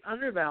kind of the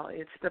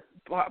underbelly. It's the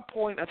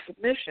point of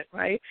submission,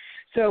 right?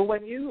 So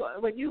when you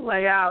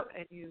lay out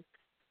and you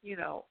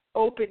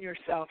open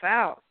yourself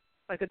out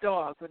like a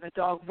dog, when the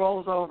dog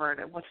rolls over and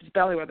it wants his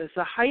belly rub, it's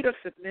the height of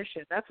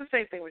submission. That's the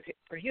same thing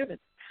for humans.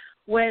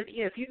 When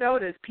if you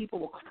notice, people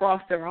will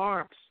cross their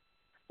arms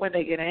when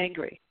they get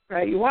angry,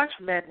 right? You watch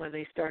men when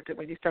you start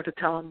to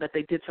tell them that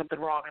they did something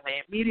wrong, and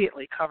they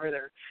immediately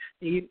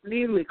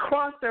immediately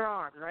cross their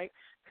arms, right?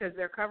 Because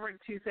they're covering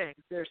 2 things: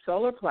 their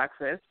solar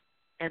plexus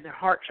and their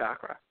heart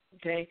chakra.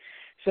 Okay,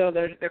 so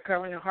they're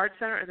covering the heart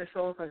center and the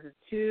solar plexus.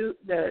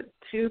 The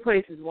 2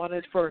 places. One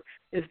is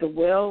the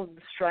will and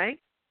the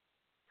strength.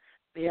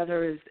 The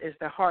other is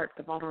the heart,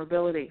 the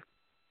vulnerability.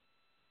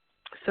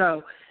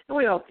 So, and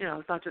we all,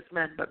 it's not just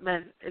men, but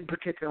men in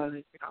particular,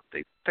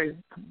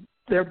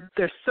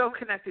 they're so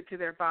connected to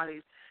their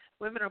bodies.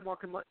 Women are more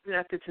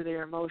connected to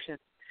their emotions.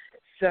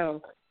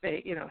 So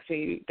they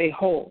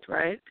hold,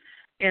 right?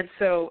 And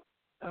so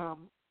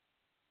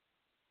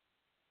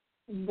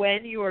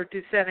when you are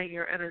setting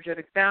your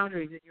energetic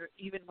boundaries, and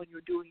even when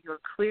you're doing your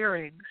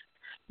clearings,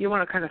 you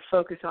want to kind of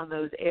focus on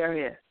those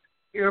areas.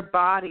 Your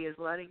body is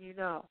letting you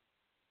know,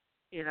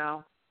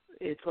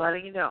 it's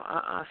letting you know,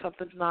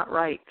 something's not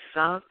right.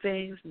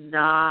 Something's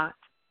not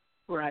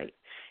right.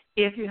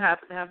 If you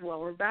happen to have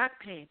lower back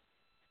pain,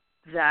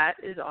 that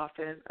is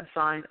often a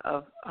sign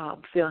of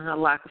feeling a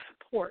lack of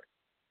support.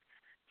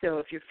 So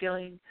if you're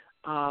feeling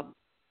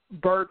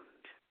burdened,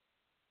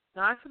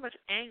 not so much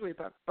angry,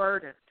 but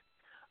burdened,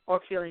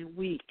 or feeling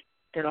weak,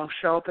 it'll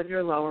show up in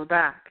your lower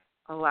back,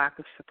 a lack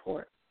of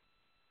support.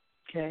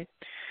 Okay?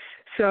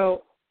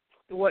 So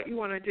what you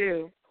want to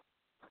do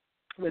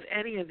with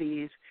any of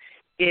these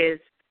is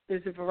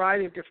there's a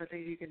variety of different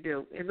things you can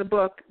do. In the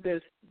book,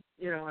 there's,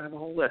 I have a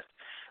whole list.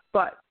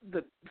 But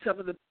some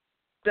of the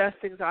best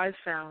things I've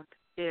found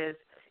is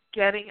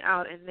getting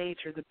out in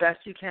nature the best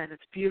you can.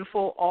 It's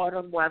beautiful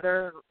autumn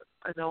weather,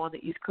 I know on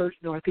the East Coast,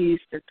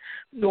 Northeast, and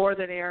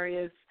northern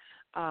areas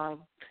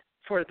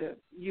for the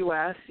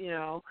U.S.,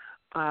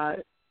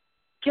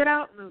 get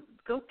out and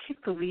go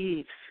kick the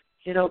leaves.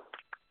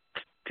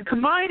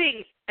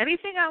 Combining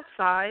anything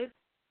outside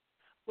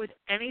with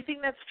anything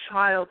that's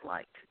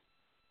childlike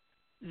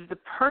is the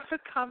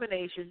perfect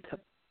combination to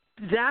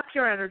zap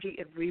your energy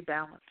and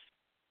rebalance.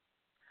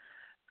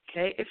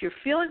 Okay, if you're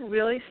feeling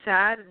really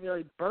sad and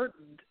really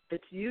burdened,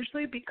 it's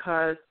usually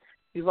because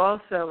you've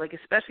also,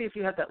 especially if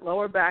you have that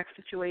lower back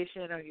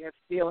situation or you're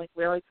feeling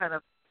really kind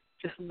of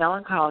just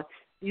melancholic,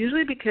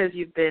 usually because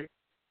you've been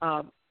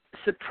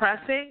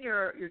suppressing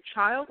your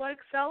childlike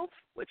self,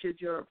 which is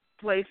your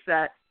place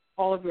that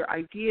all of your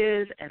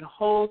ideas and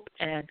hope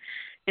and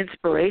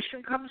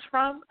inspiration comes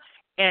from,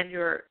 and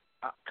you're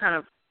kind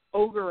of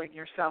ogreing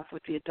yourself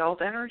with the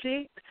adult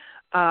energy.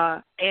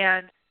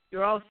 And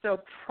you're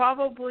also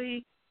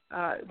probably,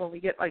 when we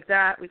get like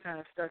that, we kind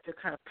of start to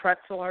kind of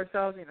pretzel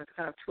ourselves, to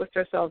kind of twist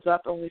ourselves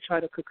up, and we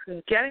try to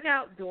cocoon. Getting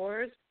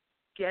outdoors,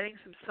 getting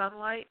some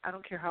sunlight, I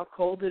don't care how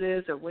cold it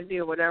is or windy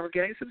or whatever,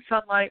 getting some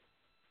sunlight,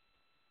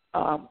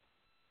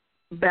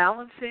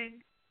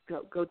 balancing,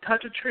 go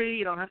touch a tree.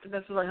 You don't have to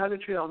necessarily hug a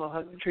tree, although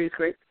hugging a tree is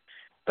great.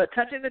 But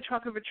touching the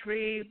trunk of a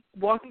tree,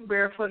 walking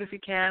barefoot if you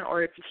can,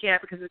 or if you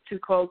can't because it's too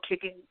cold,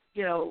 kicking,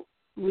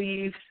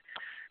 leaves,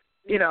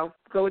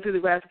 go through the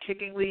grass,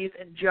 kicking leaves,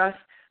 and just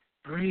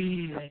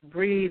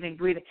breathing.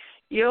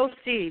 You'll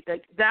see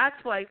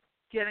that's like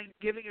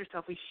giving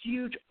yourself a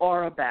huge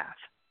aura bath.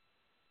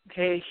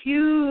 Okay, a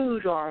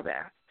huge aura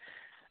bath.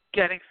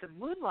 Getting some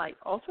moonlight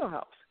also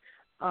helps.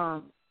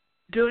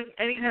 Doing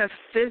any kind of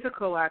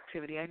physical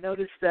activity. I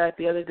noticed that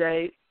the other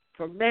day,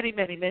 for many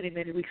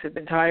weeks, I've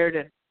been tired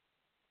and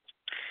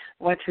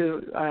went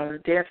to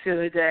dance the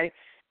other day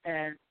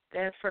and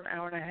danced for an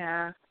hour and a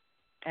half.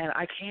 And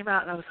I came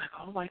out and I was like,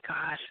 oh my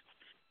gosh.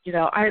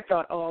 I had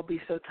thought, I'll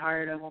be so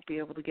tired I won't be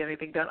able to get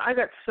anything done. I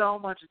got so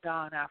much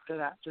done after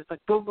that. Just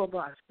like boom.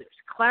 There's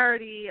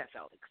clarity. I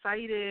felt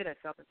excited. I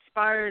felt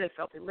inspired. I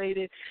felt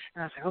elated.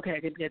 And I was like, okay, I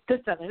can get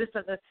this done and this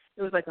done.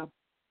 It was like a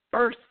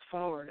burst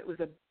forward. It was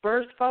a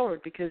burst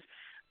forward because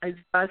I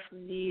just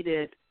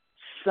needed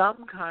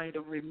some kind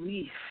of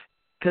relief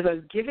because I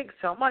was giving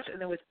so much and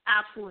there was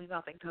absolutely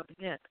nothing coming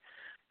in.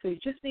 So you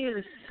just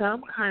needed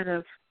some kind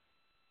of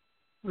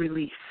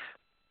relief,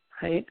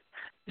 right?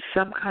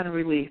 Some kind of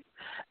relief.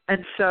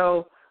 And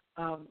so,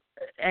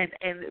 and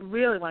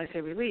really when I say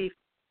relief,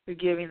 you're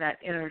giving that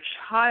inner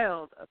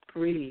child a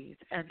breathe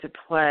and to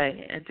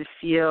play and to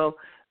feel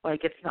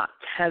like it's not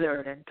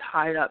tethered and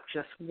tied up,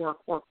 just work.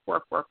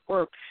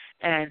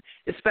 And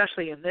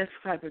especially in this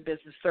type of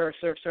business, serve.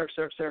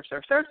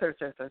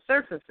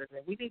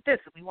 We need this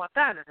and we want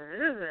that.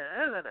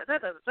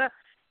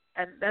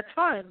 And that's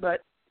fine,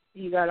 but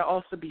you got to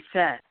also be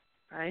fed,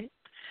 right?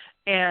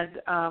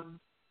 And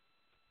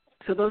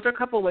so those are a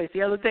couple of ways.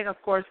 The other thing, of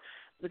course,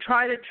 the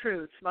tried and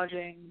true,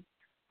 smudging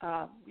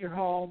your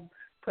home,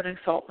 putting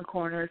salt in the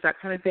corners, that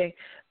kind of thing.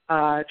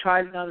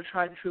 Tried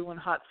and true one,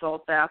 hot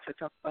salt baths. I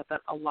talk about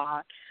that a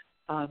lot.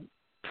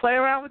 Play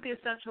around with the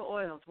essential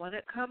oils. When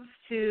it comes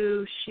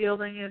to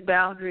shielding and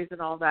boundaries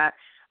and all that,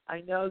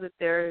 I know that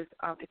there's,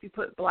 if you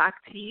put black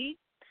tea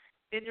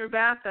in your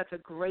bath, that's a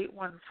great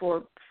one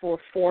for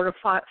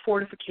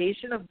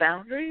fortification of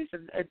boundaries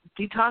and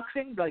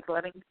detoxing, like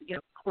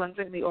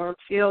cleansing the auric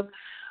field.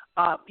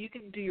 You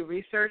can do your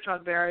research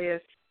on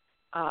various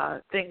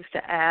things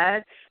to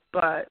add,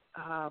 but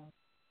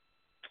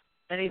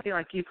anything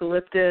like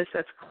eucalyptus,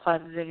 that's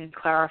cleansing and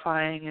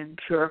clarifying and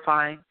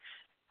purifying.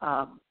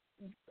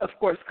 Of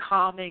course,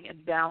 calming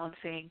and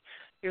balancing.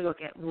 You're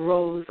looking at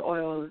rose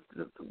oil,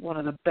 one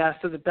of the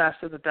best of the best.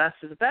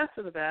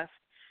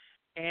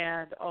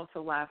 And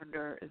also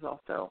lavender is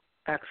also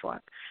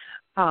excellent.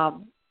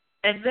 And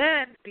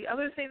then the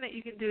other thing that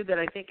you can do that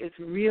I think is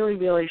really,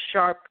 really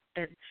sharp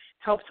and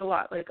helps a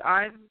lot, like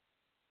I'm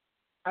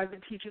I've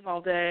been teaching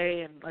all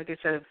day, and like I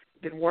said, I've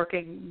been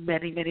working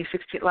many,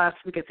 last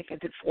week I think I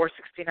did 4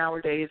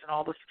 16-hour days and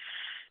all this.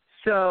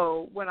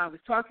 So when I was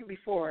talking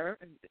before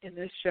in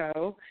this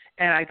show,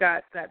 and I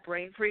got that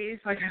brain freeze,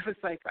 like I was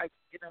like, I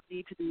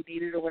need to be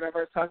needed or whatever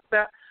I was talking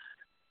about,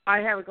 I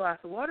have a glass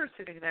of water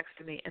sitting next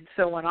to me. And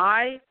so when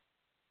I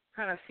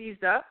kind of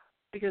seized up,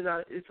 because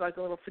it's like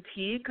a little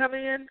fatigue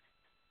coming in,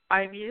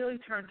 I immediately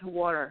turned to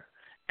water.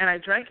 And I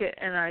drank it,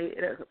 and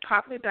it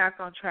popped me back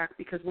on track,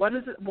 because what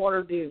does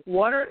water do?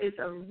 Water is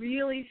a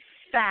really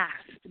fast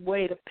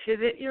way to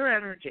pivot your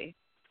energy,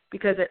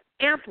 because it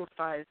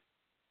amplifies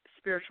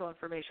spiritual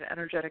information,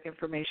 energetic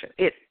information.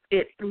 It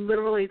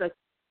literally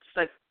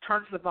like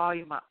turns the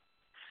volume up.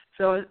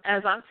 So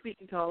as I'm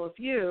speaking to all of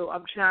you,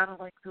 I'm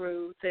channeling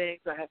through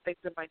things. I have things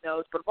in my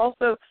nose, but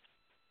also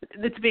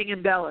it's being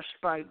embellished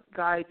by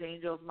guides,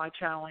 angels, my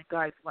channeling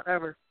guides,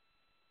 whatever.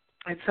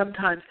 And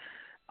sometimes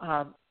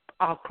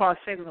I'll cross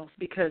signals,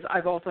 because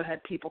I've also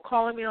had people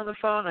calling me on the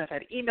phone. I've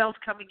had emails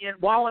coming in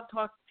while I'm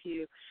talking to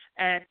you,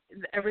 and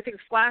everything's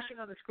flashing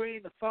on the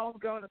screen. The phone's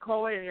going to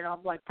call it, and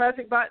I'm like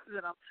pressing buttons,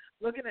 and I'm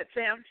looking at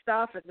Sam's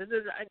stuff, and so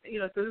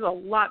there's a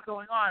lot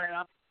going on, and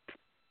I'm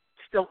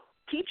still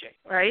teaching,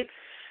 right?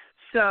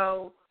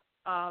 So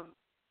I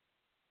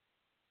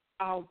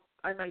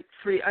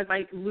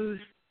might lose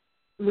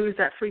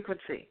that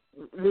frequency,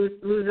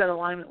 lose that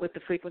alignment with the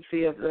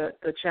frequency of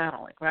the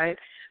channeling, right?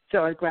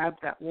 So I grabbed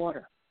that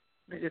water.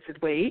 I just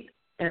said, wait,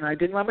 and I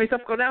didn't let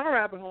myself go down a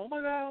rabbit hole. Oh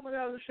my God,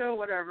 the show,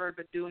 whatever.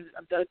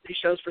 I've done these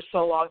shows for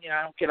so long,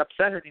 I don't get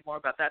upset anymore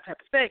about that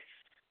type of thing.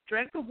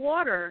 Drank the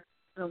water,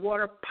 and the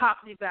water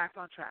popped me back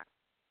on track.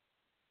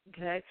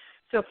 Okay?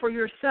 So for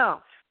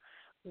yourself,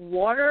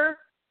 water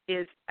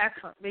is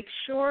excellent. Make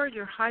sure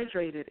you're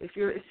hydrated.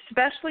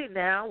 Especially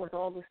now with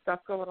all the stuff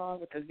going on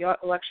with the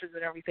elections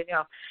and everything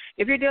else,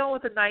 if you're dealing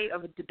with a night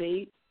of a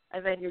debate,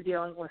 and then you're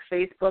dealing with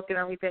Facebook and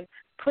everything,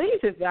 please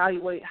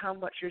evaluate how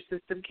much your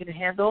system can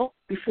handle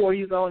before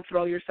you go and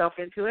throw yourself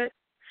into it.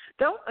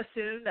 Don't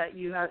assume that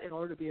you have, in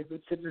order to be a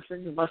good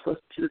citizen, you must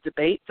listen to the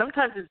debate.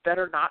 Sometimes it's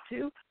better not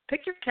to.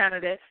 Pick your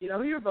candidate, you know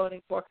who you're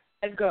voting for,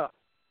 and go.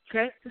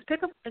 Okay? Just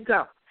pick them and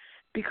go.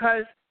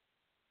 Because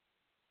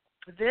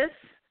this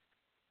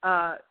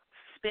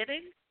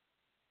spinning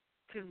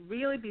can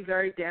really be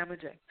very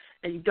damaging.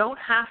 And you don't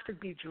have to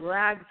be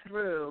dragged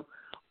through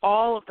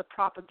all of the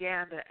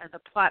propaganda and the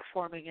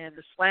platforming and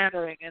the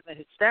slandering and the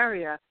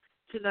hysteria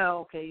to know,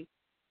 okay,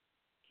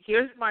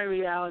 here's my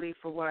reality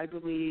for what I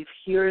believe.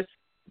 Here's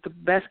the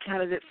best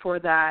candidate for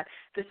that.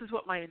 This is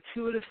what my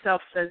intuitive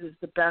self says is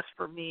the best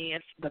for me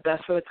and the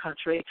best for the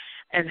country.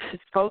 And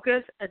just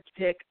focus and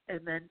pick,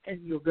 and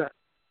you're good.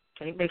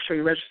 Okay, make sure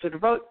you register to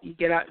vote. You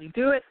get out and you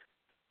do it.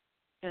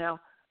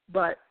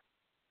 But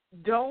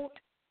don't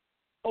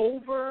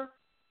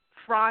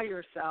over-fry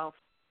yourself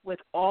with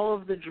all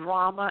of the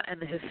drama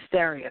and the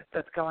hysteria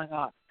that's going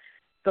on.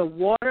 The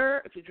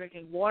water, if you're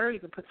drinking water, you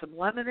can put some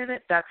lemon in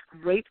it. That's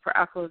great for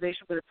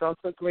alkalization, but it's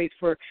also great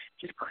for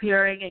just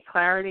clearing and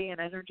clarity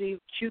and energy.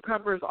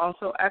 Cucumber is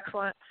also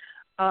excellent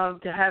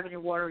to have in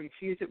your water. You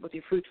fuse it with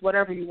your fruits,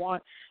 whatever you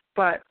want.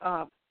 But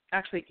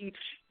actually, each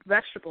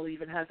vegetable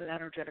even has an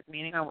energetic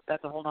meaning.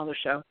 That's a whole other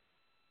show.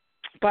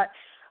 But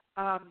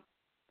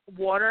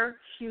water,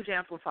 huge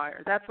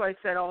amplifier. That's why I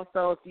said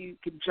also if you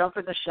can jump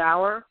in the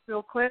shower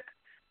real quick.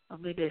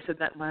 Maybe I said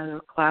that in my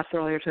other class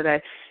earlier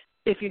today.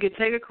 If you could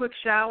take a quick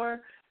shower,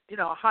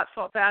 a hot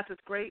salt bath is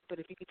great, but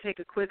if you could take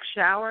a quick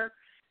shower,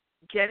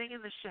 getting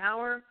in the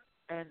shower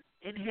and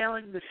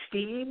inhaling the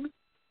steam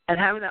and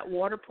having that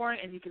water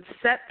pouring, and you can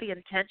set the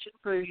intention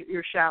for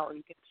your shower.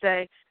 You can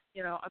say,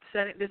 I'm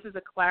setting, this is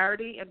a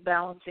clarity and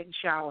balancing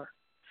shower.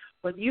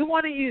 When you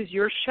want to use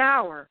your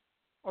shower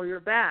or your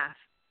bath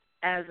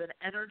as an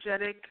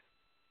energetic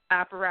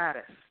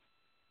apparatus,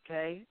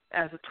 okay,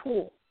 as a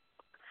tool,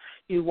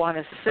 you want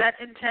to set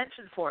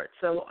intention for it.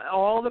 So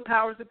all the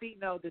powers that be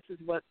know this is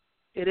what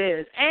it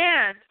is,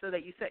 and so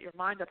that you set your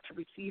mind up to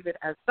receive it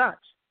as such,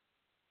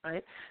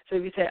 right? So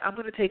if you say, I'm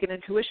going to take an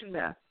intuition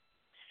bath,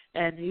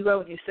 and you go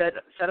and you set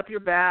up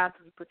your bath,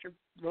 and you put your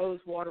rose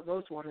water.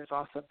 Rose water is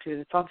awesome, too.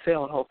 It's on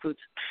sale at Whole Foods.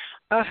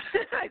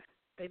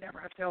 They never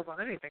have sales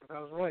on anything, so I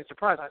was really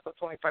surprised. I got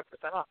 25%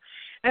 off.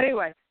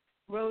 Anyway,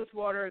 rose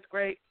water is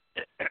great.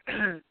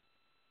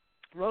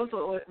 Rose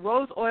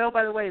oil,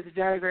 by the way, is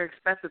very, very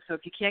expensive. So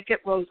if you can't get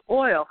rose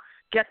oil,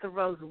 get the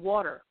rose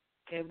water.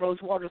 Okay, rose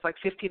water is like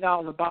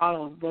 $15 a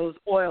bottle, and rose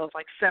oil is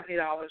like $70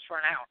 for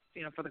an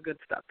ounce, for the good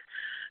stuff.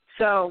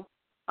 So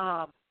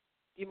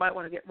you might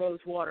want to get rose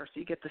water so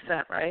you get the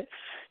scent, right?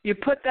 You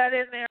put that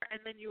in there, and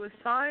then you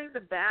assign the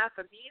bath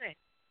a meaning.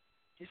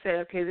 You say,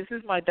 okay, this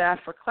is my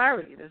bath for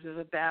clarity. This is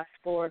a bath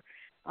for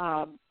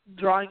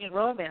drawing in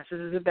romance.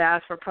 This is a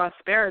bath for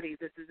prosperity.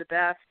 This is a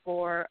bath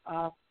for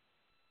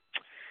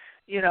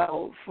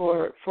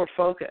for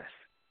focus,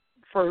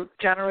 for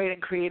generating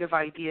creative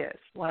ideas.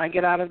 When I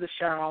get out of the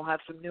shower, I'll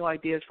have some new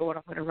ideas for what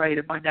I'm going to write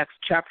in my next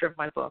chapter of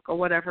my book, or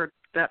whatever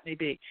that may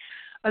be.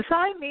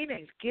 Assign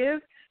meanings.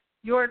 Give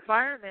your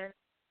environment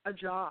a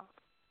job.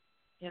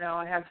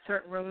 I have a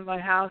certain room in my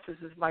house. This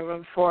is my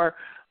room for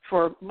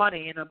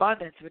money and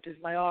abundance, which is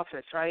my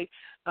office, right?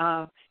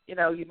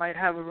 You might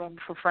have a room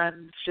for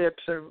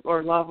friendships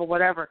or love or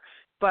whatever,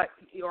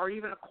 or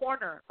even a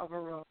corner of a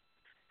room.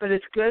 But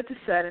it's good to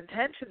set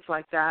intentions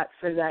like that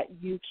so that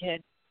you can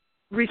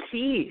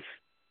receive.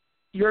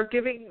 You're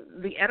giving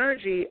the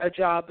energy a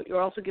job, but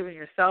you're also giving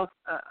yourself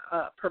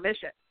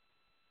permission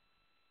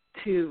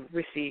to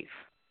receive.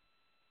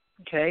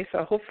 Okay,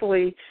 so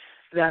hopefully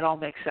that all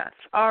makes sense.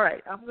 All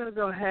right, I'm going to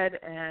go ahead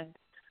and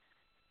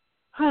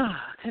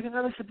take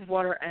another sip of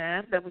water,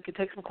 and then we can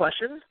take some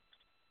questions.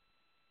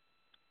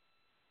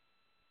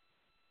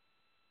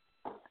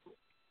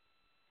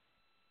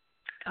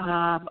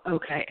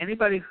 Okay,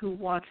 anybody who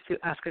wants to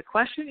ask a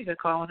question, you can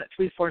call in at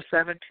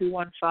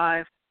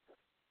 347-215-9485.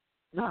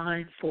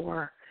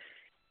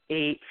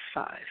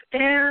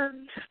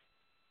 And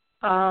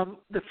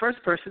the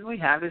first person we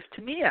have is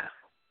Tamia.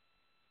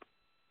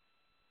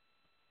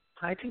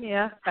 Hi,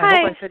 Tamia. Hi.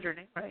 I hope I said your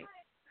name right.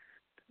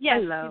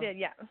 Yes, Hello. you did,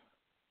 yeah.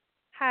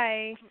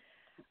 Hi.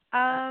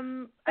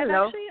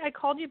 Hello. I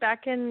called you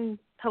back in,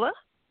 hello?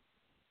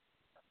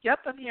 Yep,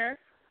 I'm here.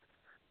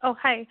 Oh,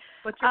 hi.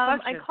 What's your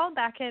question? I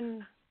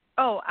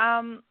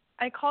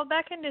called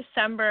back in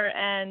December,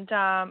 and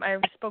I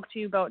spoke to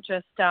you about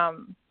just,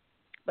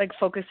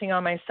 focusing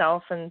on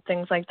myself and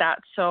things like that.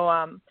 So,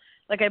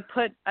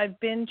 I've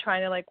been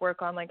trying to,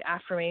 work on,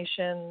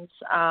 affirmations,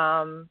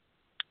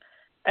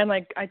 and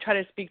I try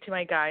to speak to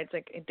my guides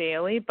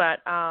daily, but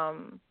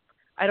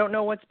I don't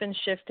know what's been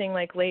shifting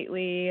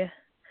lately.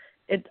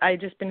 I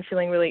just been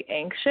feeling really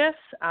anxious.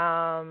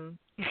 I'm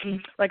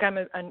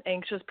an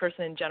anxious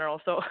person in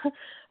general, so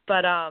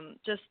but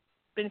just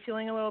been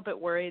feeling a little bit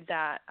worried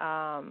that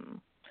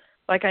I'm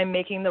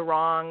making the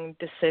wrong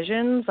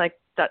decisions,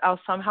 that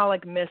I'll somehow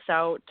miss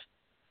out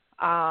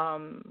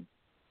on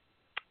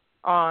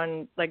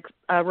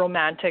a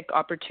romantic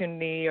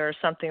opportunity or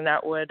something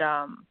that would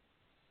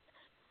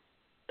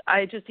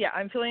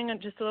I'm feeling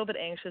just a little bit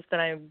anxious that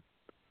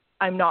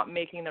I'm not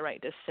making the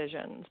right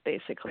decisions,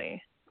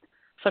 basically.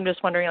 So I'm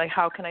just wondering,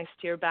 how can I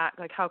steer back?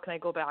 How can I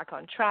go back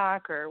on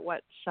track, or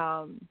what's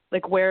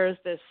where is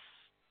this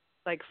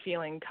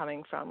feeling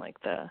coming from?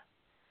 The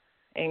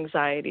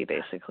anxiety,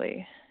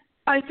 basically.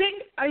 I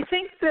think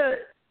that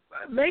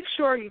make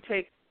sure you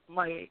take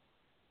my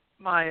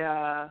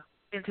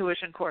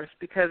intuition course,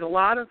 because a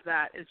lot of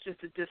that is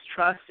just a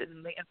distrust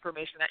in the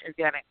information that you're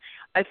getting.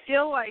 I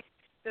feel like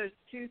there's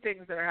two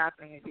things that are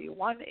happening with you.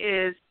 One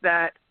is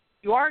that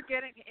you are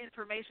getting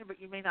information, but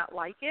you may not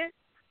like it,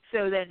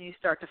 so then you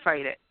start to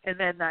fight it, and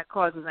then that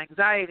causes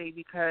anxiety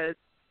because,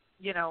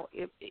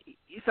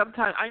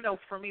 sometimes, I know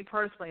for me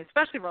personally,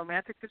 especially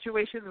romantic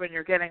situations, when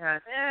you're getting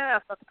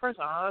that's not the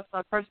person, that's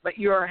not the person, but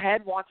your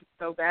head wants it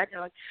so bad,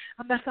 you're like,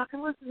 I'm not going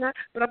to listen to that,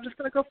 but I'm just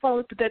going to go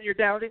forward, but then you're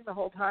doubting the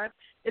whole time.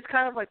 It's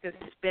kind of like this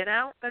spin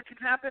out that can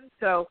happen,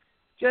 so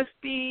just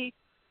be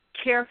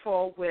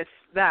careful with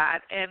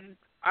that. And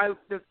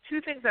the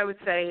two things I would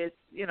say is,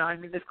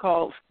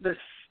 this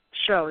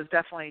show is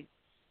definitely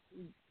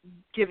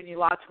giving you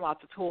lots and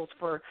lots of tools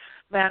for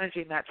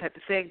managing that type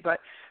of thing. But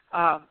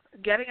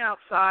getting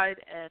outside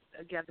and,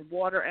 again, the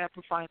water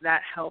amplifying,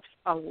 that helps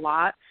a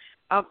lot.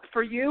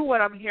 For you, what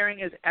I'm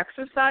hearing is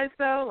exercise,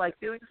 though,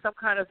 doing some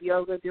kind of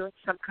yoga, doing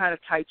some kind of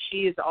Tai Chi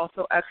is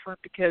also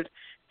excellent, because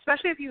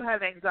especially if you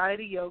have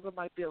anxiety, yoga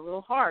might be a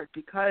little hard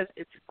because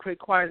it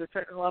requires a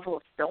certain level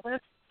of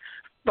stillness.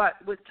 But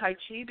with Tai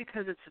Chi,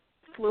 because it's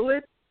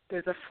fluid,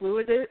 there's a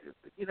fluid,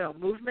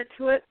 movement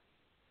to it,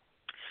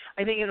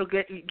 I think it'll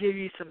give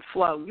you some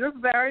flow. You're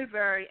very,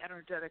 very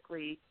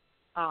energetically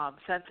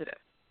sensitive.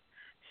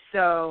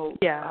 So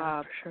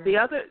yeah, for sure. You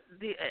have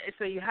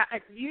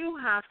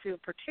to, in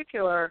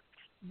particular,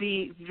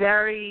 be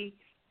very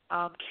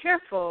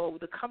careful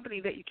with the company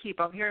that you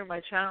keep. I'm hearing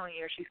my channel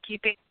here. She's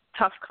keeping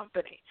tough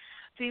company.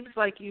 Seems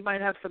like you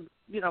might have some,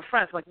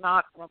 friends,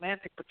 not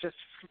romantic, but just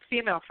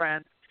female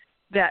friends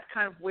that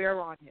kind of wear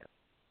on you,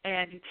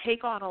 and you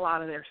take on a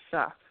lot of their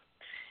stuff.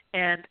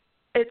 And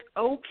it's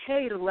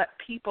okay to let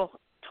people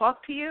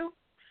talk to you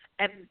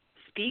and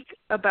speak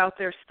about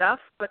their stuff,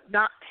 but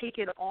not take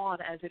it on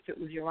as if it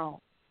was your own.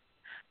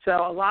 So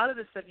a lot of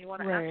this stuff you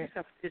want to ask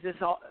yourself, is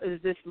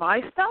this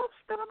my stuff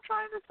that I'm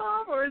trying to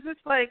solve, or is this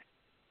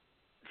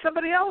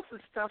somebody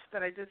else's stuff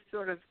that I just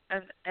sort of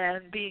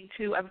and being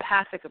too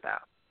empathic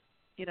about?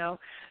 You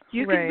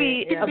can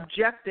be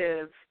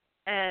objective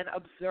and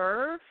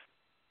observe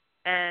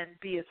and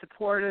be a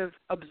supportive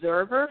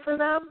observer for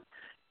them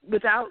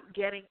without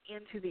getting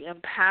into the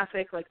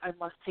empathic, I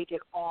must take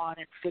it on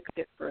and fix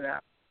it for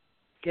them.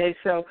 Okay,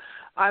 so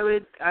I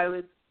would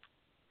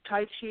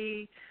Tai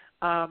Chi,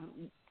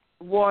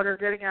 water,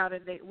 getting out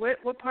in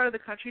what part of the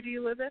country do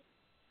you live in?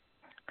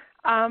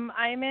 I'm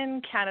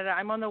in Canada.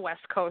 I'm on the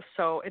West Coast,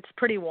 so it's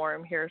pretty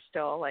warm here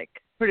still.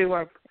 Pretty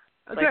warm.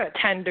 Good.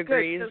 10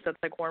 degrees. Good.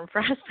 That's warm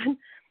for us.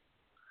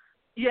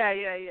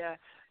 Yeah.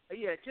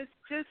 Just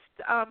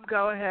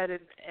go ahead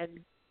and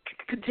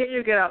continue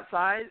to get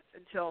outside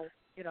until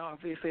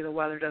obviously the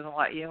weather doesn't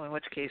let you, in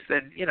which case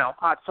then,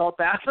 hot salt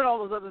baths and all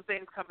those other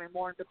things coming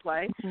more into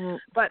play.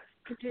 But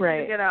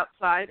continue to get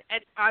outside.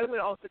 And I would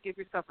also give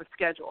yourself a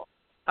schedule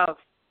of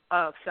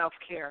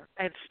self-care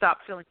and stop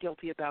feeling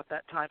guilty about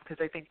that time, because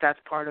I think that's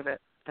part of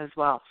it as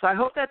well. So I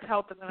hope that's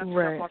helped. I'm going to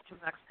jump off to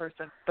the next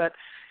person. But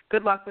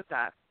good luck with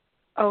that.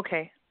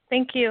 Okay.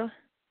 Thank you.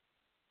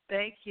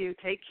 Thank you.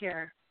 Take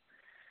care.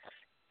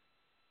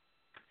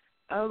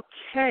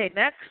 Okay,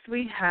 next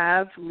we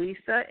have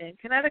Lisa in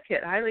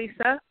Connecticut. Hi,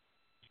 Lisa.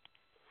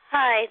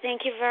 Hi,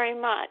 thank you very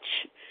much.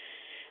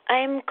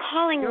 I'm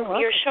calling.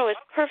 Your show is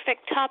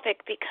perfect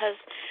topic because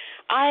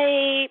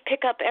I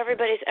pick up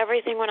everybody's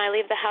everything when I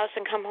leave the house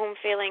and come home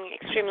feeling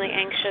extremely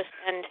anxious,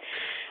 and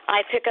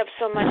I pick up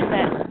so much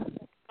that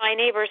my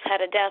neighbors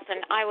had a death,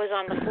 and I was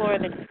on the floor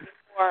the day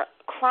before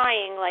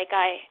crying like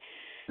I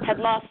had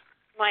lost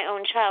my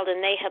own child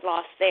and they had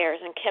lost theirs,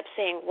 and kept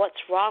saying,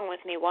 "What's wrong with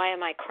me? Why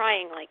am I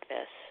crying like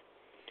this?"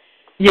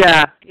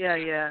 Yeah.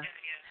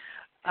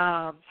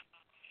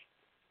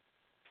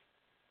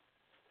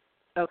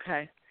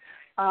 Okay.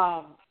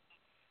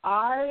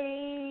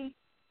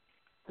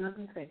 Let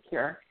me think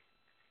here.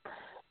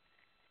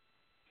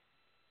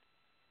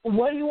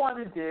 What you want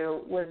to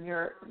do when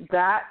you're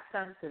that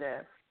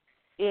sensitive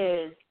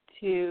is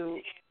to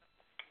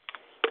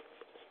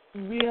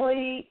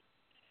really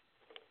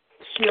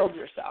shield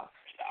yourself.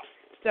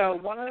 So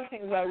one of the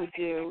things I would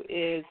do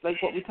is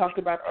like what we talked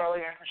about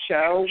earlier in the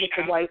show with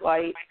the white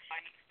light,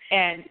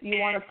 and you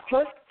want to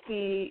put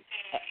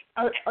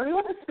are you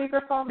on the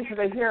speakerphone, because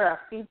I hear a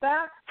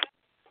feedback?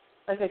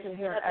 Like I can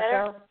hear an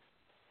echo?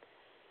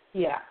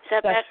 Yeah,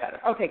 that's better.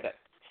 Okay, good.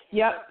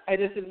 Yep, I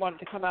just didn't want it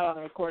to come out on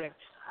the recording.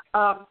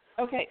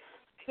 Okay,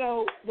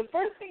 so the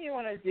first thing you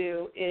want to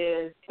do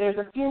is there's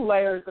a few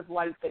layers of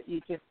light that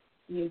you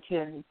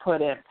can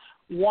put in.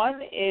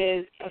 One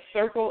is a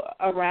circle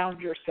around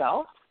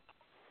yourself,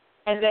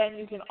 and then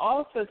you can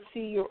also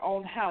see your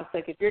own house.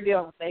 Like if you're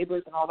dealing with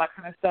neighbors and all that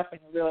kind of stuff, and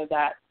you're really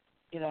that,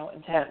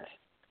 intense.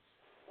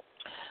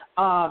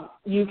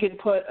 You can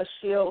put a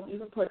shield. You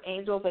can put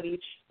angels at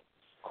each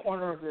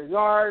corner of your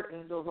yard,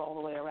 angels all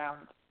the way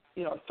around,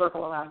 a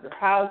circle around your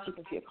house. You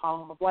can see a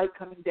column of light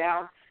coming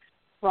down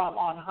from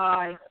on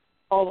high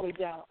all the way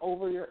down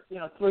over your,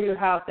 through your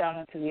house down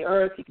into the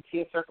earth. You can see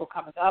a circle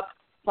coming up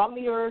from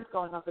the earth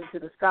going up into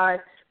the sky.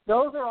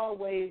 Those are all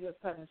ways of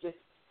kind of just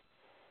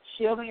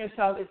shielding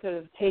yourself instead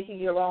of taking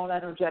your own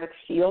energetic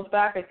shield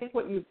back. I think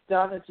what you've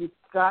done is you've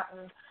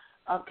gotten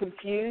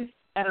confused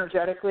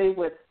energetically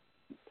with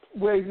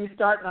where you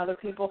start and other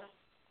people,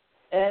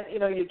 and,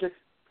 you're just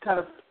kind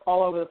of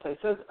all over the place.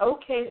 So it's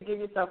okay to give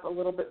yourself a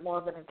little bit more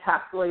of an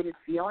encapsulated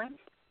feeling.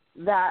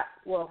 That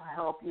will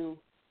help you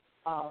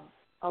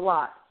a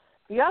lot.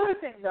 The other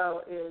thing,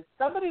 though, is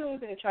somebody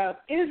losing a child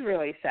is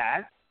really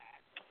sad,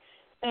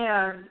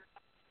 and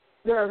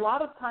there are a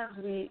lot of times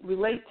we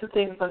relate to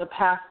things in a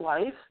past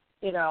life,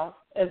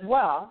 as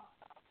well.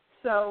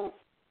 So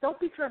don't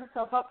beat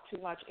yourself up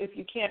too much if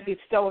you can't be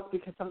stoic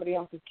because somebody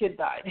else's kid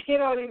died. You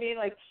know what I mean?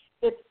 Like,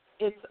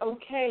 it's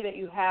okay that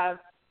you have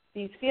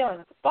these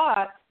feelings,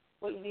 but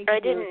what you need to do is I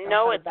didn't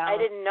know it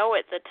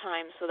at the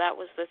time, so that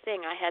was the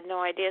thing. I had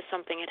no idea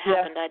something had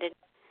happened. I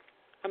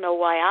don't know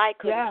why I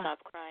couldn't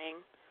stop crying.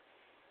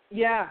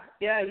 Yeah.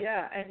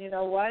 And you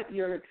know what?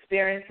 You're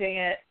experiencing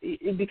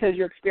it because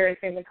you're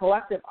experiencing the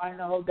collective. I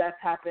know that's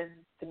happened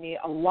to me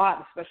a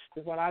lot, especially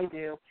with what I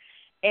do.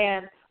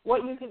 And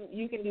what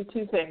you can do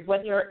two things.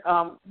 When you're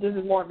this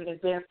is more of an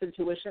advanced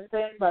intuition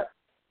thing, but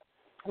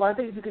one of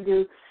the things you can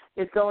do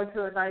is go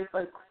into a nice,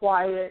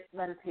 quiet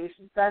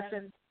meditation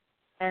session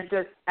and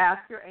just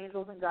ask your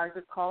angels and guides,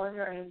 just call in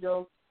your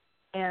angels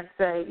and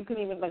say, you can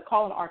even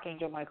call in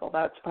Archangel Michael.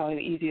 That's probably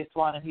the easiest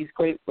one, and he's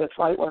great with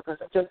light workers.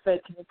 And just say,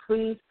 can you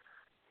please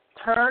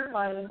turn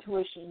my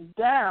intuition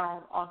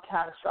down on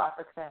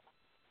catastrophic things?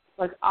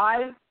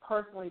 I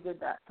personally did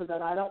that so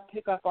that I don't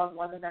pick up on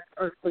when the next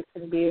earthquake's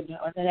going to be,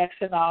 or the next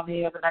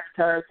tsunami, or the next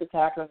terrorist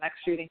attack, or the next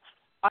shooting.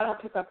 I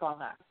don't pick up on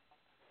that.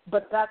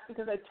 But that's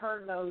because I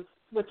turn those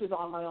switches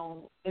on my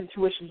own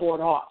intuition board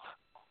off.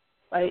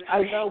 Right?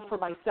 I know for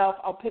myself,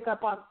 I'll pick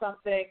up on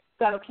something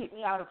that'll keep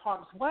me out of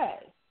harm's way.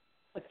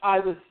 I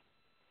was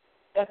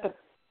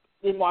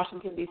in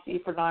Washington, D.C.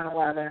 for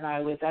 9/11.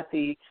 I was at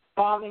the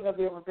bombing of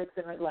the Olympics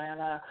in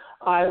Atlanta.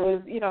 I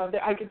was,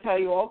 I can tell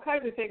you all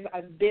kinds of things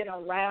I've been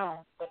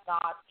around but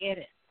not in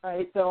it,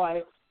 right?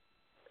 So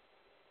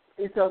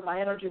my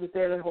energy was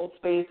there to hold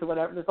space or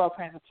whatever. There's all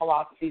kinds of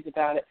philosophies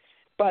about it.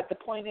 But the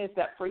point is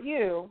that for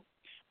you,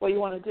 what you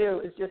want to do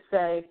is just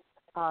say,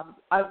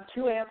 I'm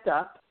too amped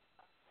up.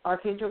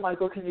 Archangel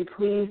Michael, can you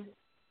please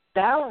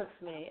balance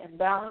me and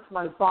balance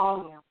my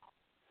volume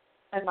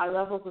and my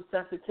levels of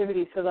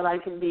sensitivity so that I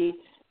can be,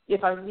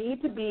 if I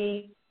need to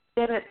be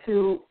in it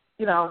to,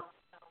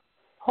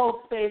 hold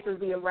space or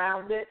be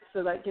around it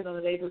so that,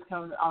 the neighbors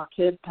come, our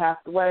kid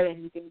passed away,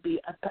 and you can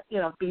be,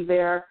 be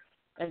there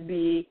and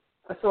be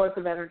a source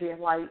of energy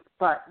and light,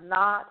 but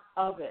not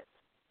of it.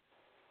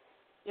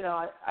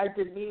 I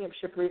did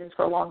mediumship readings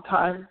for a long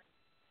time,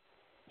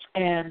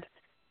 and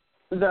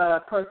the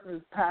person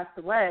who passed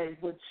away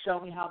would show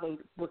me how they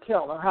were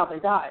killed or how they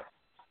died.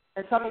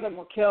 And some of them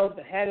were killed,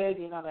 beheaded,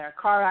 you know, there are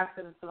car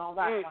accidents and all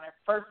that. When I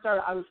first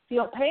started, I would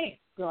feel pain.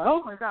 Going,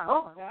 oh, my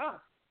God.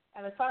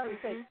 And I finally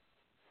would say,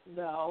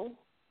 no.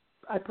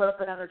 I put up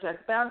an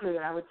energetic boundary,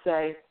 and I would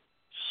say,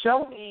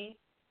 show me,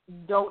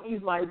 don't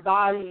use my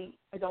body,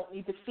 I don't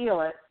need to feel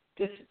it.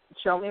 Just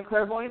show me a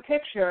clairvoyant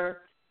picture,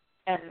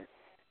 and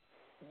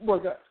we're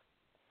good.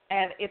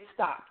 And it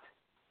stopped.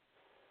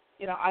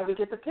 You know, I would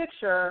get the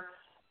picture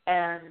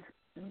and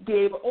be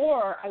able,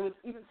 or I would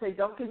even say,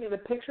 don't give me the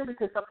picture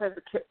because sometimes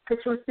the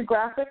picture is too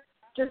graphic.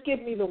 Just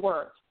give me the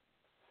words.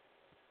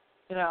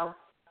 You know,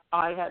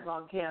 I had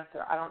lung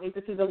cancer. I don't need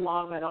to see the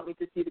lung. I don't need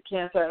to see the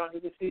cancer. I don't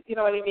need to see, you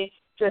know what I mean?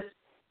 Just,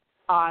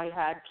 I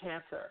had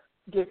cancer.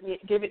 Give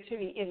it to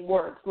me in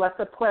words. Let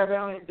the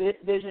clairvoyant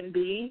vision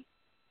be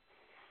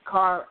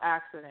car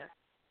accident,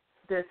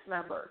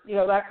 dismembered, you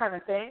know, that kind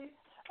of thing.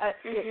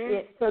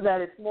 So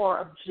that it's more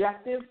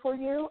objective for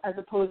you, as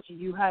opposed to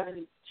you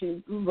having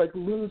to like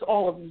lose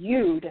all of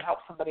you to help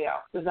somebody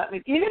else. Does that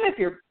mean, even if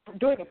you're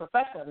doing it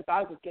professionally,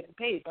 I was getting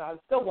paid, but I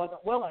still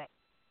wasn't willing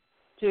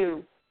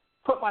to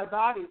put my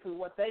body through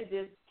what they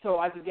did so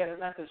I could get a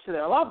message to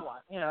their loved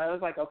one. You know, it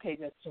was like, okay,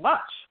 that's too much.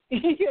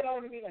 You know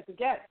what I mean? I could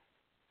get it.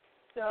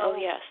 So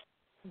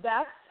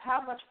that's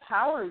how much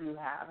power you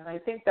have, and I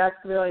think that's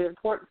really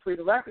important for you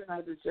to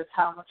recognize, is just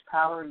how much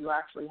power you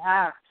actually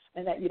have,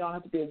 and that you don't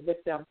have to be a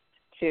victim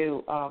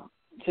to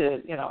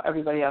you know,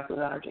 everybody else's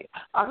energy.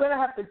 I'm going to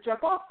have to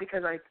jump off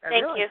because I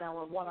realize now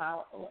we're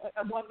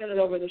 1 minute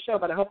over the show,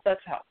 but I hope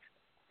that's helped.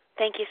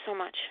 Thank you so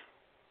much.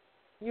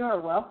 You are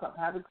welcome.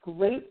 Have a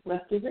great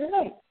rest of your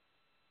night.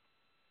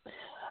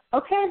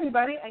 Okay,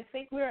 everybody, I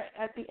think we're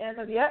at the end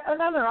of yet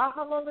another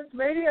Aha Moments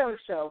radio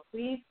show.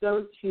 Please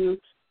go to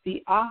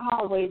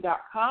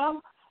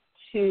theahaway.com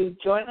to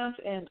join us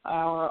in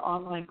our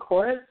online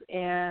course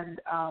and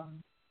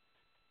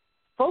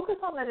focus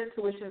on that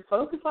intuition,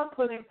 focus on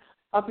putting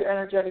up your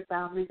energetic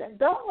boundaries, and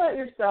don't let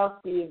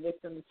yourself be a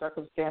victim of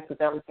circumstance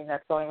with everything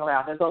that's going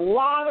around. There's a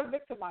lot of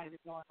victimizing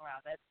going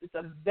around. It's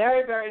a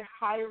very, very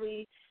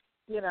highly,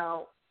 you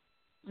know,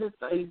 just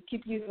I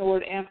keep using the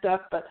word amped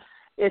up, but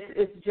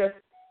it's just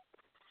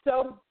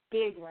so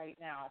big right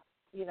now.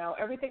 You know,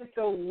 everything's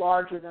so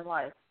larger than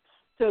life.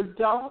 So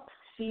don't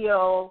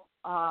feel,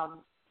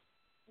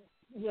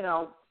 you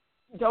know,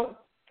 don't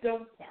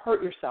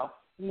hurt yourself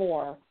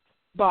more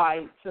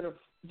by sort of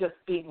just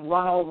being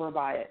run over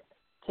by it.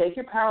 Take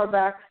your power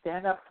back,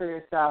 stand up for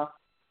yourself,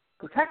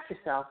 protect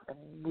yourself, and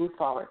move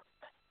forward.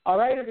 All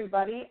right,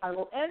 everybody, I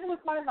will end with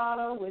my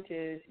motto, which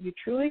is you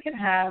truly can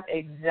have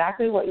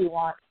exactly what you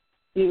want.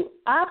 You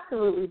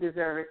absolutely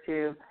deserve it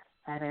too.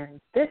 And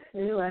in this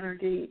new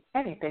energy,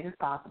 anything is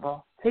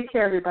possible. Take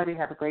care, everybody.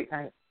 Have a great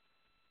night.